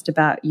not just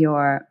about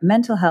your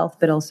mental health,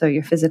 but also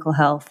your physical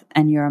health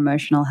and your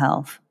emotional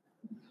health.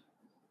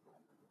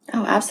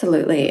 Oh,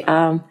 absolutely.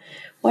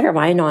 What are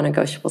my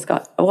non-negotiables?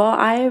 Well,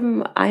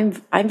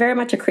 I'm very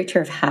much a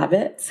creature of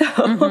habit. So,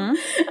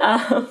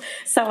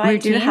 so I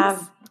do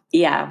have,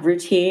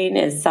 routine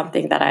is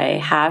something that I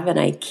have and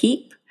I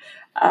keep.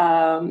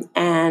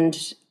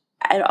 And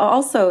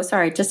also,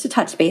 sorry, just to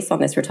touch base on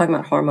this, we're talking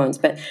about hormones,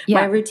 but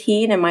my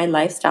routine and my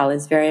lifestyle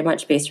is very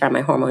much based around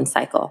my hormone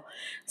cycle.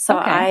 So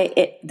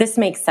this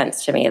makes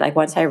sense to me. Like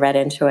once I read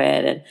into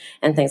it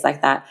and things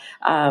like that,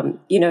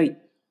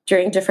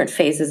 during different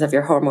phases of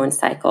your hormone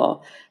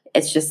cycle,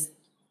 it's just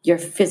your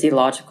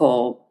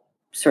physiological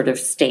sort of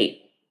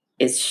state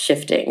is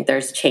shifting.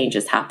 There's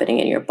changes happening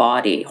in your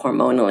body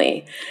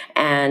hormonally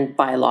and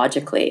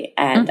biologically.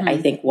 And I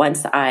think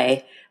once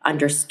I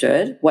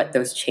understood what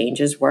those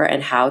changes were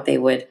and how they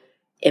would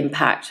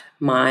impact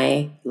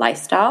my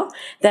lifestyle,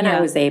 then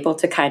I was able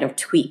to kind of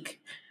tweak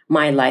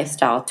my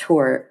lifestyle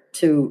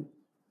to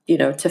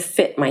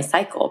fit my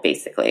cycle,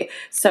 basically.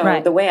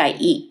 So the way I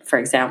eat, for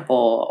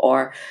example,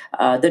 or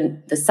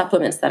the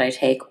supplements that I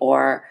take,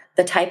 or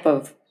the type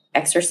of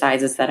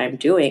exercises that I'm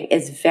doing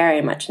is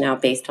very much now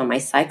based on my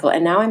cycle.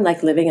 And now I'm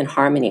like living in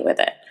harmony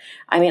with it.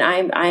 I mean,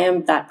 I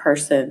am that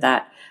person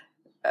that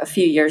a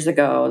few years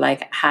ago,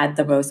 like had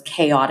the most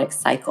chaotic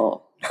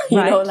cycle.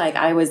 Like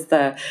I was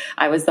the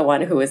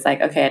one who was like,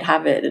 okay, I'd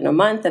have it in a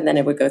month and then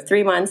it would go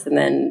 3 months and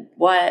then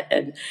what?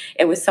 And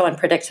it was so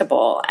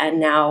unpredictable. And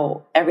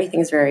now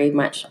everything's very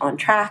much on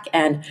track.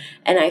 And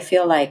I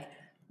feel like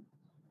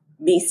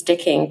me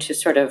sticking to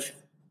sort of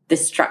the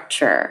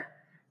structure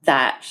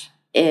that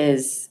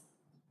is,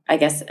 I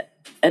guess,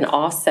 an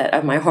offset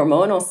of my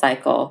hormonal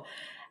cycle,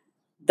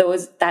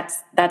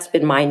 that's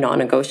been my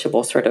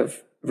non-negotiable sort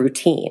of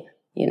routine,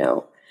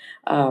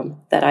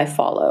 that I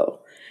follow.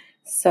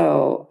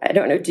 So I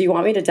don't know. Do you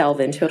want me to delve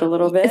into it a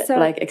little bit? So,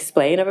 like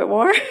explain a bit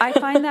more? I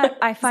find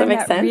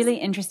that really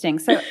interesting.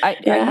 So are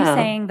you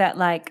saying that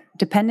like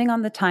depending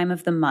on the time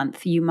of the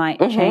month, you might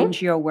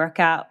change your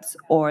workouts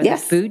or the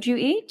food you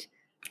eat?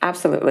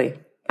 Absolutely.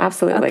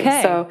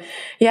 Okay. So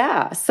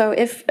So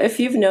if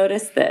you've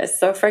noticed this,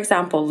 so for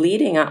example,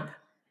 leading up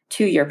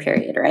to your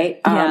period,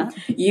 right?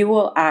 You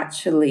will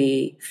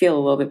actually feel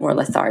a little bit more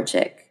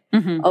lethargic.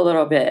 A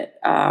little bit,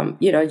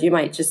 it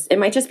might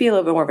just be a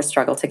little bit more of a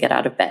struggle to get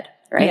out of bed,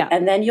 right? Yeah.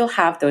 And then you'll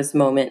have those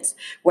moments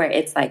where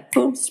it's like,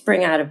 boom,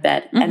 spring out of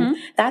bed. And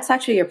that's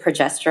actually your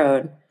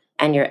progesterone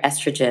and your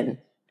estrogen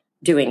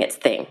doing its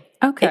thing.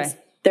 Okay.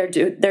 They're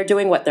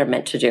doing what they're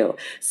meant to do.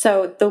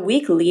 So the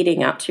week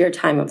leading up to your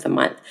time of the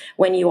month,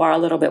 when you are a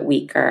little bit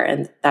weaker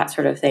and that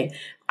sort of thing,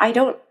 I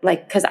don't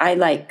like, because I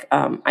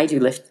do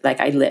lift, like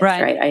I lift,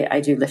 right? I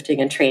do lifting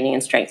and training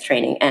and strength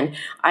training, and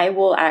I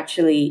will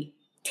actually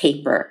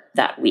taper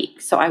that week.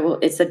 So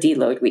it's a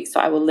deload week. So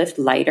I will lift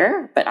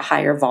lighter, but a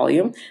higher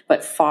volume,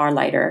 but far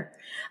lighter.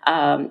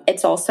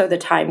 It's also the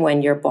time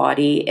when your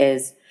body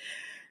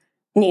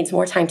needs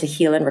more time to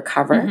heal and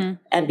recover.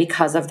 And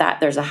because of that,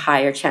 there's a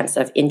higher chance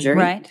of injury.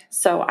 Right.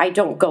 So I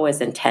don't go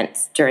as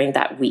intense during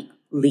that week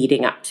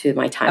leading up to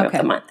my time of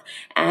the month.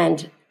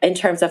 And in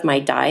terms of my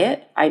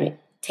diet, I'm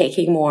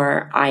taking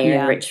more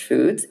iron-rich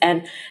foods.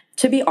 And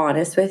to be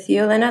honest with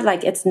you, Lena,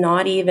 like it's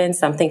not even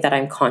something that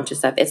I'm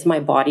conscious of. It's my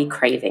body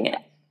craving it.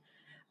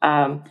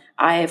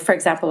 For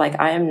example, like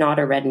I am not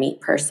a red meat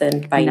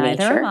person by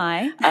nature. Neither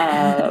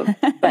am I.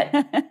 But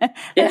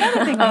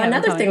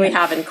another thing we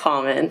have in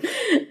common.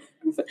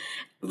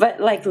 But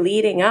like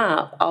leading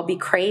up, I'll be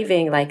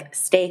craving like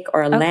steak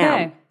or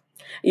lamb,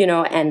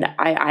 and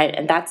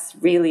and that's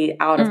really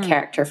out of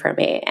character for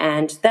me.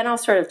 And then I'll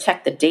sort of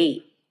check the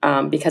date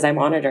because I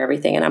monitor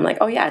everything, and I'm like,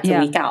 oh yeah, it's a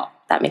week out.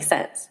 That makes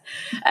sense.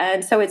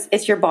 And so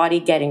it's your body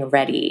getting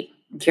ready,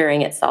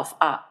 gearing itself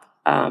up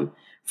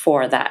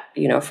for that,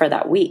 for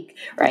that week,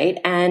 right?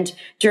 And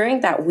during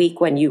that week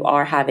when you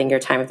are having your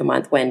time of the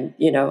month, when,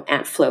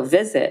 Aunt Flo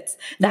visits,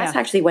 that's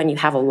actually when you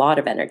have a lot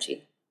of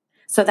energy.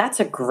 So that's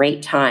a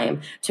great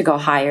time to go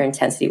higher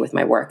intensity with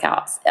my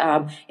workouts.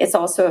 It's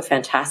also a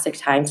fantastic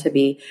time to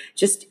be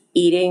just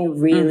eating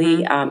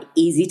really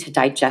easy to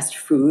digest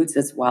foods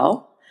as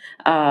well.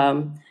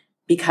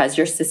 Because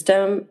your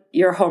system,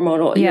 your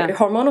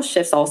hormonal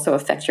shifts also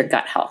affect your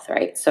gut health,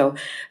 right? So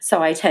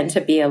I tend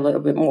to be a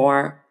little bit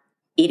more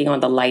eating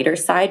on the lighter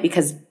side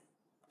because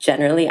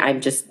generally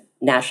I'm just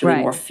naturally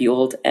more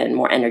fueled and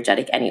more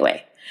energetic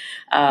anyway.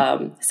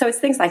 So it's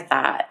things like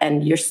that.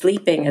 And you're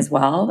sleeping as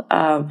well.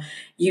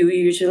 You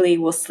usually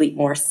will sleep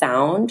more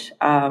sound.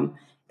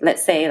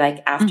 Let's say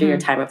like after your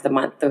time of the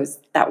month,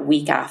 that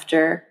week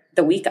after,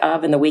 the week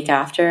of and the week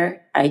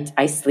after,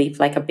 I sleep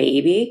like a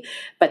baby.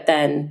 But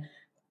then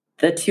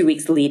the 2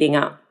 weeks leading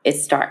up, it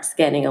starts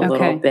getting a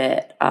little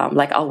bit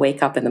like I'll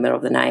wake up in the middle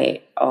of the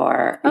night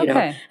or, you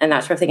know, and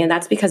that sort of thing. And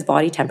that's because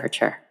body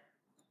temperature.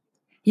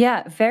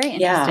 Yeah, very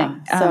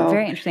interesting. Yeah, so,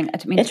 very interesting. I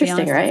mean,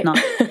 interesting, to be honest,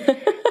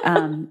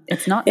 right?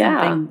 It's not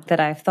something that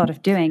I've thought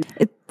of doing.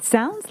 It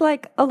sounds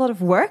like a lot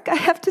of work, I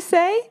have to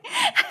say,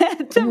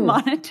 to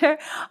monitor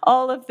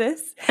all of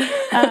this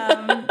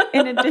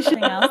in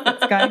addition to else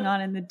that's going on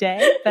in the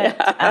day.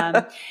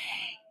 But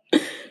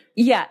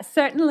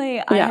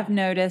certainly I have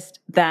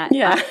noticed that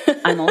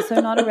I'm also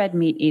not a red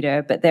meat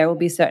eater, but there will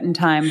be certain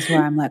times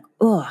where I'm like,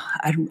 oh,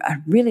 I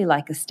really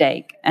like a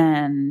steak.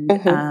 And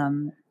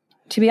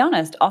to be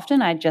honest,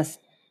 often I just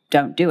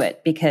don't do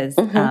it because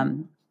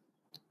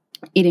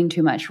eating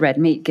too much red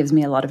meat gives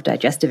me a lot of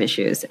digestive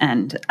issues,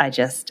 and I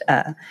just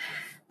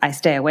I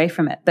stay away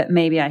from it. But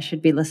maybe I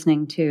should be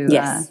listening to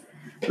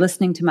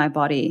my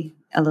body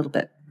a little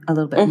bit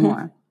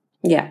more.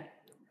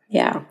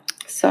 Yeah.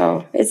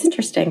 So it's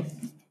interesting.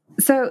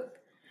 So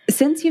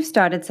since you've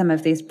started some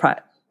of these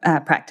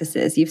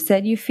practices, you've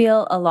said you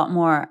feel a lot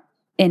more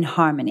in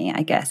harmony,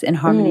 I guess, in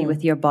harmony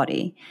with your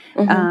body.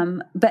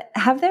 But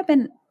have there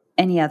been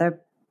any other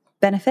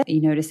benefits? Are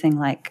you noticing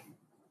like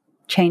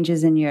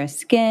changes in your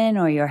skin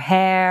or your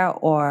hair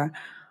or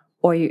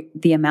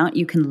the amount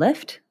you can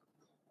lift?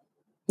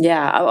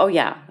 Yeah. Oh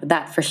yeah.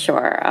 That for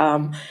sure.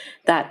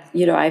 That,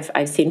 you know,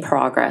 I've seen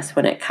progress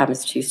when it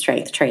comes to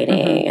strength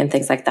training and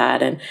things like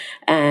that.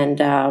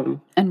 And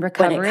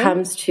recovery. When it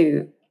comes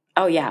to,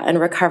 and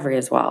recovery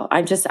as well.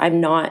 I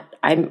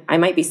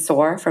might be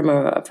sore from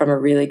a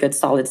really good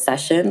solid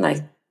session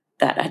like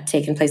that had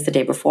taken place the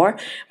day before,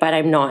 but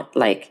I'm not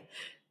like,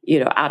 you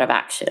know, out of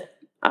action.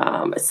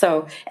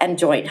 And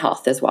joint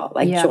health as well.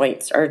 Like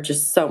joints are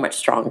just so much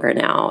stronger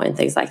now and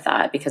things like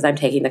that because I'm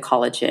taking the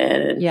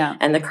collagen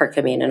and the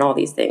curcumin and all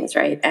these things,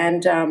 right?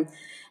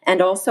 And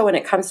also when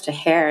it comes to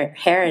hair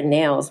and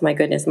nails, my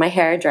goodness, my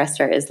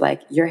hairdresser is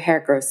like, your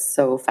hair grows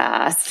so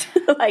fast.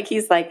 Like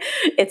he's like,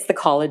 it's the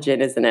collagen,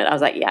 isn't it? I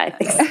was like, yeah, I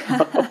think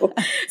so.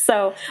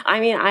 So, I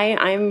mean,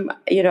 I'm,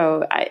 you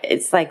know,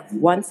 it's like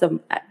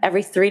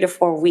every 3 to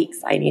 4 weeks,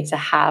 I need to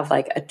have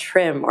like a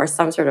trim or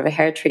some sort of a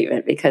hair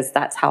treatment because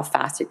that's how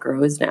fast it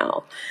grows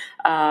now.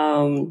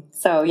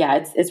 So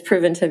yeah, it's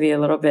proven to be a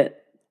little bit,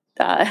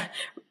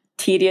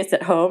 tedious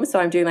at home, so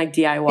I'm doing like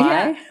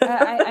DIY.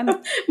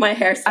 My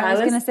hairstylist. I was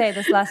going to say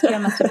this last year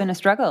must have been a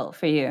struggle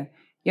for you.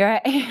 You're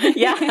right.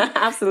 Yeah,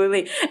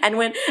 absolutely. And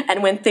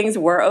when things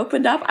were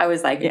opened up, I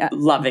was like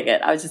loving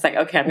it. I was just like,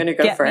 okay, I'm going to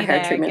go for a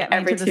hair treatment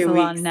every 2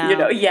 weeks. Now. You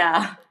know,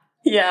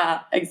 yeah,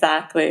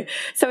 exactly.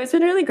 So it's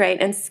been really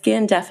great, and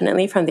skin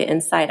definitely from the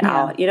inside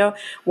out. You know,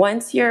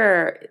 once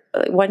your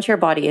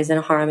body is in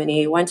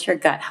harmony, once your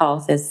gut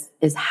health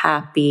is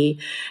happy,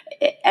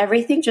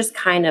 everything just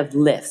kind of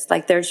lifts.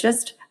 Like there's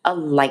just a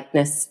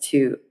lightness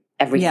to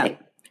everything.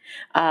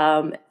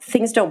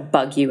 Things don't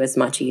bug you as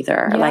much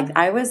either. Like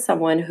I was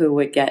someone who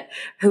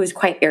was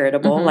quite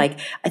irritable. Like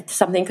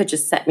something could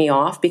just set me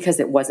off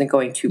because it wasn't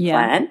going to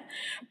plan.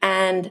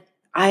 And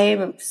I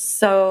am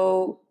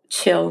so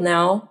chill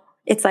now.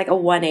 It's like a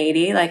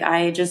 180. Like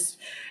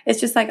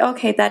it's just like,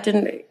 okay, that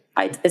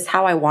it's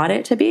how I want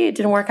it to be. It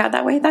didn't work out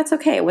that way. That's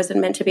okay. It wasn't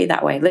meant to be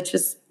that way. Let's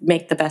just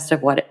make the best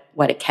of what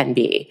it can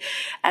be.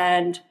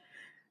 And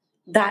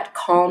that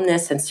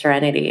calmness and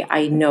serenity,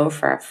 I know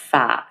for a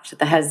fact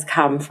that has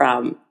come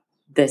from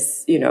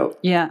this, you know,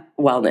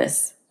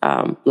 wellness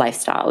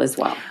lifestyle as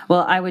well.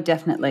 Well, I would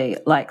definitely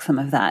like some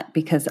of that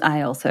because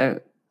I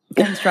also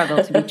can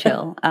struggle to be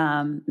chill.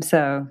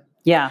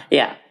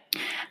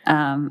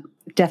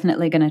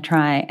 Definitely going to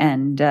try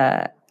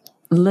and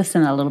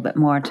listen a little bit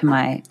more to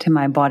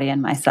my body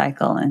and my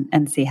cycle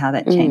and see how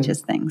that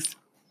changes things.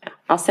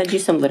 I'll send you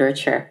some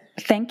literature.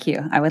 Thank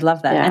you. I would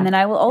love that. And then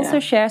I will also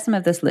share some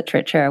of this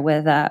literature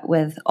with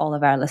all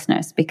of our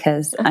listeners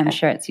because I'm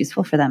sure it's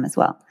useful for them as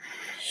well.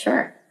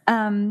 Sure.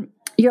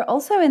 You're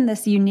also in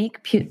this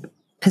unique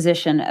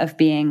position of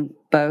being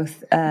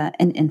both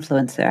an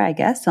influencer, I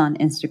guess, on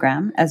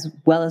Instagram, as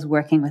well as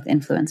working with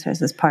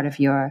influencers as part of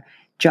your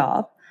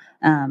job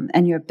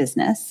and your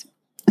business.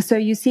 So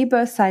you see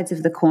both sides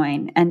of the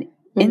coin, and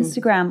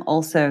Instagram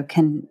also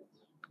can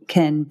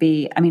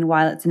be, I mean,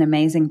 while it's an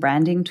amazing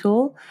branding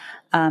tool,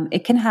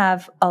 it can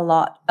have a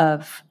lot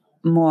of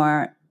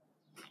more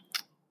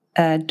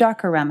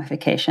darker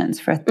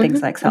ramifications for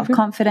things like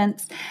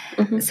self-confidence.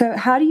 So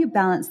how do you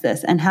balance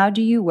this, and how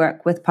do you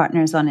work with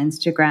partners on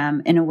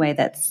Instagram in a way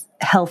that's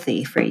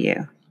healthy for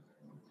you?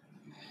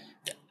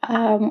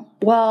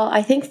 Well,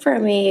 I think for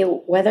me,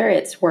 whether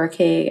it's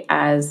working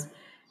as,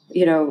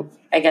 you know,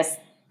 I guess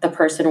the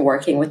person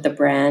working with the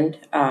brand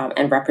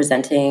and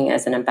representing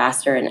as an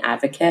ambassador and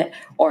advocate,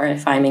 or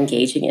if I'm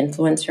engaging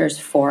influencers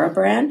for a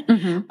brand,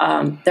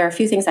 there are a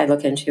few things I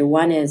look into.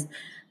 One is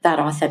that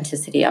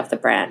authenticity of the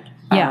brand.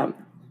 Yeah.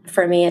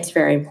 For me, it's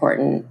very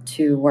important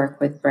to work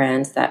with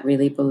brands that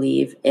really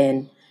believe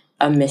in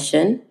a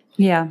mission.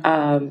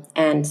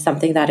 And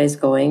something that is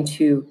going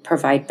to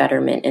provide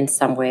betterment in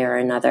some way or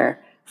another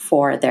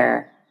for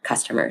their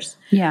customers.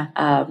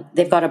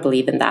 They've got to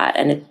believe in that,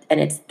 and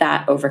it's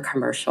that over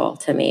commercial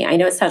to me. I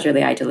know it sounds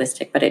really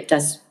idealistic, but it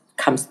does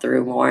comes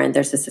through more, and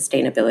there's a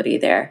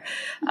sustainability there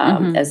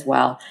as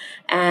well.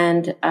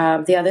 And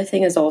the other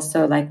thing is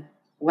also like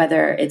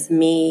whether it's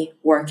me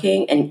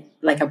working and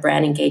like a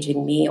brand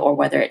engaging me, or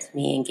whether it's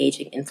me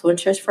engaging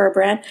influencers for a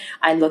brand,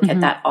 I look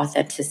at that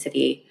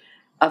authenticity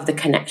of the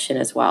connection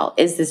as well.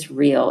 Is this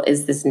real?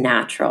 Is this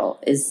natural?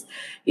 Is,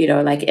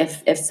 like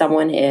if there's an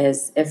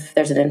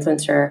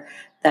influencer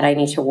that I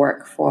need to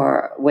work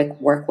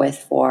with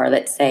for,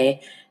 let's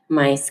say,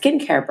 my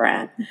skincare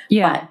brand.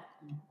 But,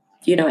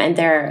 and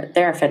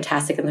they're a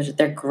fantastic influencer.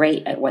 They're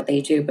great at what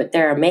they do, but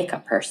they're a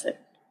makeup person.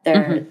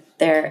 Their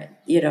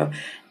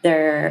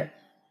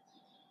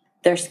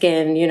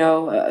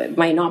skin,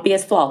 might not be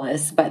as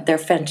flawless, but they're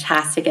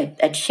fantastic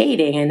at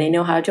shading, and they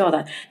know how to do all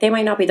that. They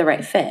might not be the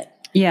right fit.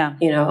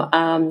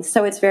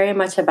 So it's very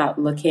much about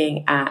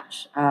looking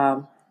at,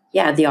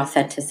 the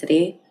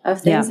authenticity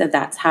of things. And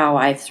that's how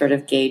I've sort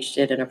of gauged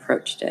it and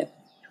approached it.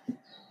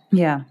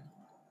 Yeah.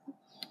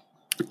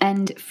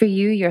 And for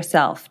you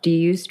yourself, do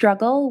you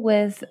struggle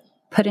with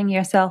putting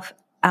yourself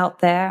out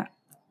there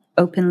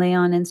openly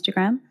on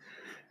Instagram?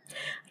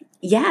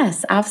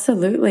 Yes,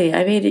 absolutely.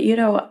 I mean,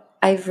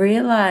 I've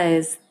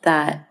realized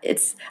that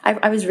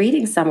I was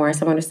reading somewhere,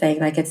 someone was saying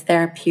like it's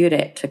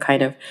therapeutic to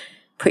kind of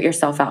put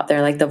yourself out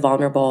there, like the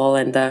vulnerable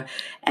and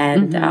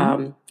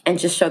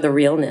just show the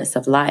realness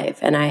of life.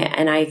 And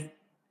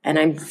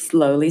I'm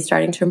slowly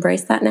starting to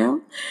embrace that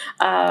now,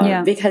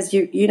 because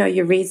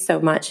you read so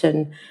much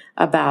and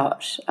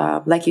about,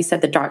 like you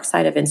said, the dark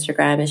side of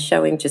Instagram is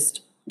showing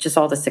just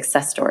all the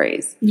success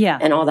stories,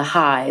 and all the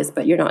highs,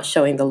 but you're not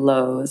showing the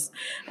lows.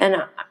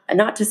 And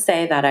not to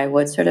say that I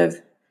would sort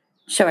of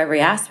show every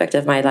aspect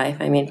of my life.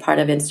 I mean, part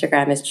of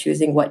Instagram is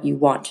choosing what you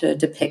want to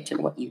depict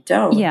and what you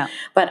don't.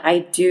 But I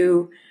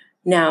do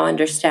now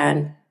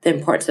understand the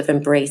importance of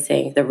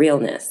embracing the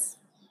realness,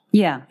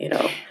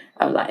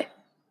 of life.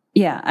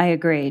 Yeah, I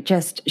agree.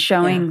 Just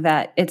showing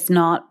that it's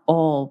not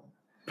all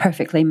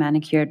perfectly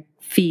manicured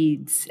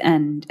feeds,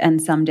 and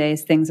some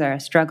days things are a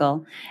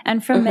struggle.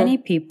 And for many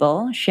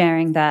people,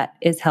 sharing that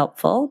is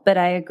helpful, but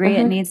I agree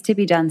it needs to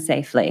be done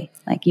safely.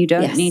 Like you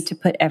don't need to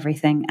put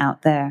everything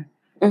out there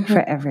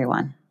for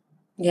everyone.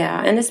 Yeah.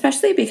 And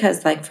especially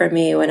because like for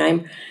me,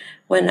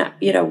 wellness,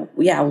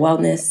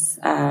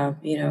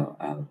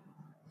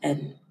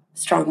 and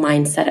strong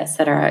mindset, et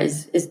cetera,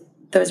 is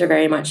those are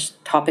very much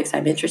topics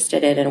I'm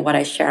interested in and what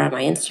I share on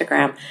my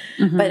Instagram.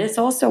 But it's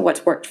also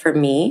what's worked for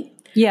me.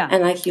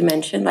 And like you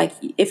mentioned, like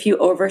if you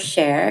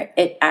overshare,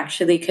 it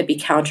actually could be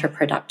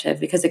counterproductive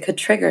because it could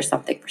trigger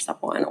something for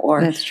someone,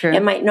 or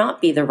it might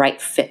not be the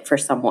right fit for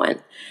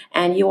someone.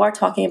 And you are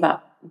talking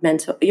about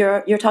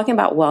you're talking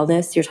about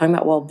wellness, you're talking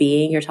about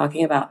well-being, you're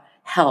talking about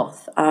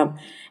health.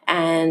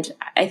 And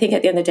I think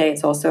at the end of the day,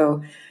 it's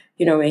also,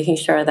 making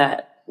sure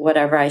that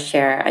whatever I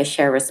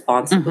share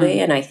responsibly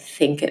and I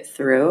think it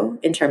through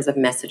in terms of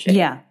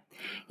messaging.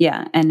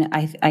 Yeah. And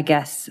I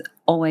guess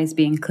always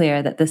being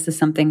clear that this is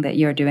something that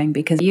you're doing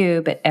because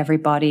but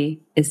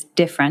everybody is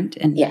different,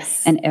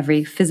 and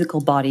every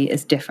physical body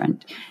is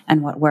different,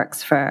 and what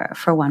works for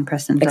one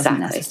person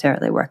doesn't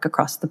necessarily work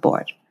across the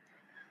board.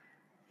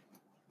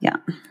 Yeah.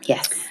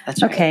 Yes,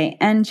 that's right. Okay.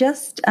 And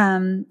just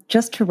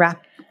to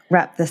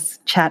wrap this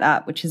chat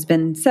up, which has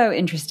been so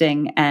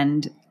interesting,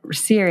 and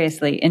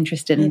seriously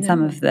interested in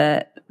some of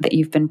that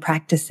you've been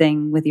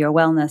practicing with your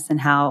wellness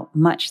and how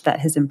much that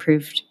has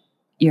improved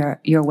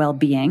your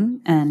well-being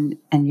and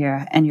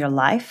your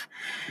life.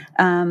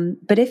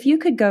 But if you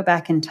could go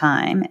back in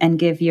time and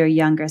give your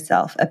younger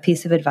self a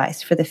piece of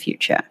advice for the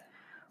future,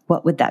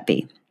 what would that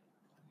be?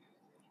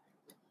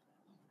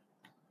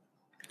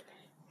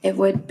 It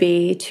would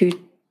be to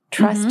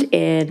trust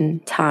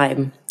in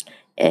time,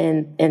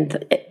 and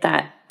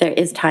that there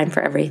is time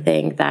for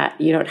everything,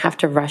 that you don't have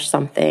to rush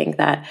something,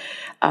 that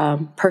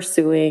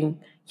pursuing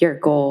your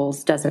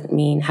goals doesn't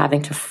mean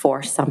having to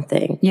force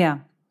something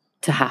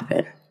to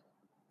happen,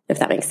 if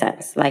that makes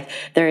sense. Like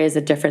there is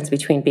a difference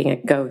between being a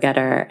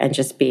go-getter and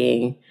just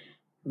being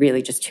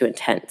really just too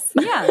intense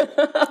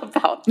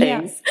about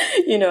things,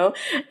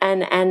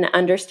 and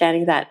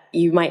understanding that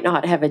you might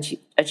not have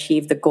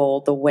achieved the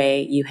goal the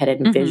way you had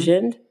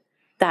envisioned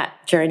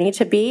that journey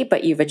to be,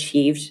 but you've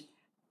achieved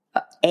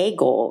a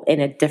goal in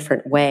a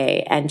different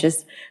way, and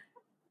just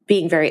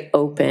being very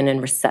open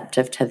and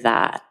receptive to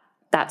that.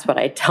 That's what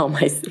I tell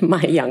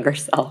my younger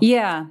self.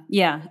 Yeah.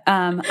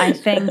 I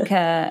think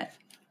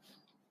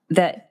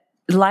that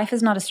life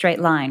is not a straight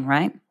line,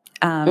 right?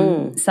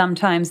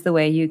 Sometimes the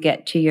way you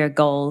get to your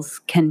goals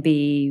can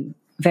be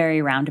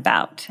very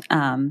roundabout.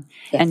 Yes.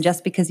 And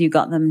just because you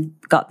got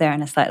there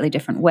in a slightly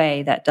different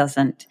way, that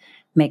doesn't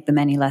make them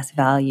any less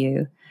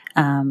value.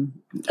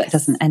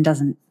 Yes.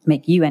 doesn't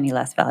make you any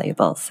less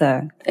valuable.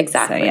 So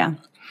exactly. So yeah.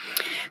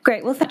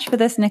 Great. Well, thanks for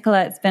this,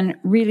 Nikola. It's been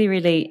really,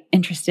 really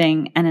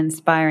interesting and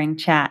inspiring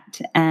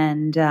chat.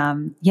 And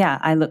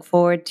I look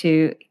forward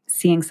to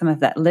seeing some of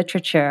that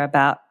literature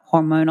about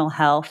hormonal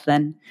health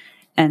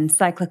and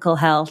cyclical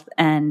health,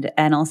 and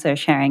also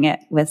sharing it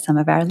with some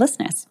of our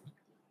listeners.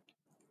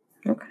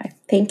 Okay.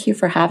 Thank you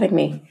for having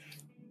me.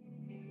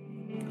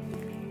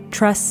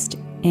 Trust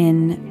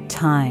in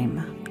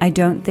time. I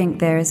don't think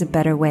there is a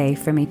better way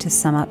for me to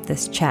sum up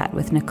this chat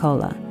with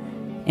Nikola.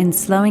 In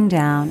slowing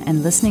down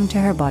and listening to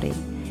her body,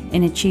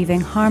 in achieving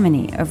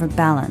harmony over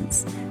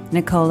balance,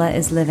 Nikola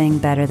is living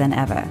better than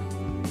ever.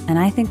 And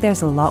I think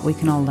there's a lot we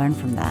can all learn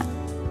from that.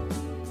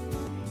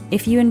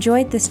 If you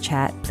enjoyed this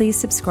chat, please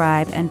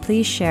subscribe and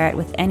please share it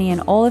with any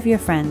and all of your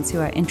friends who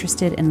are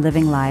interested in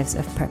living lives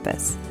of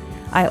purpose.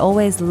 I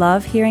always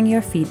love hearing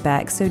your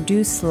feedback, so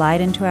do slide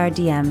into our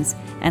DMs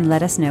and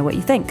let us know what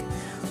you think,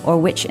 or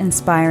which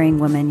inspiring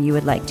woman you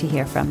would like to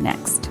hear from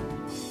next.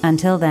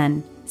 Until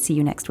then, see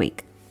you next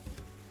week.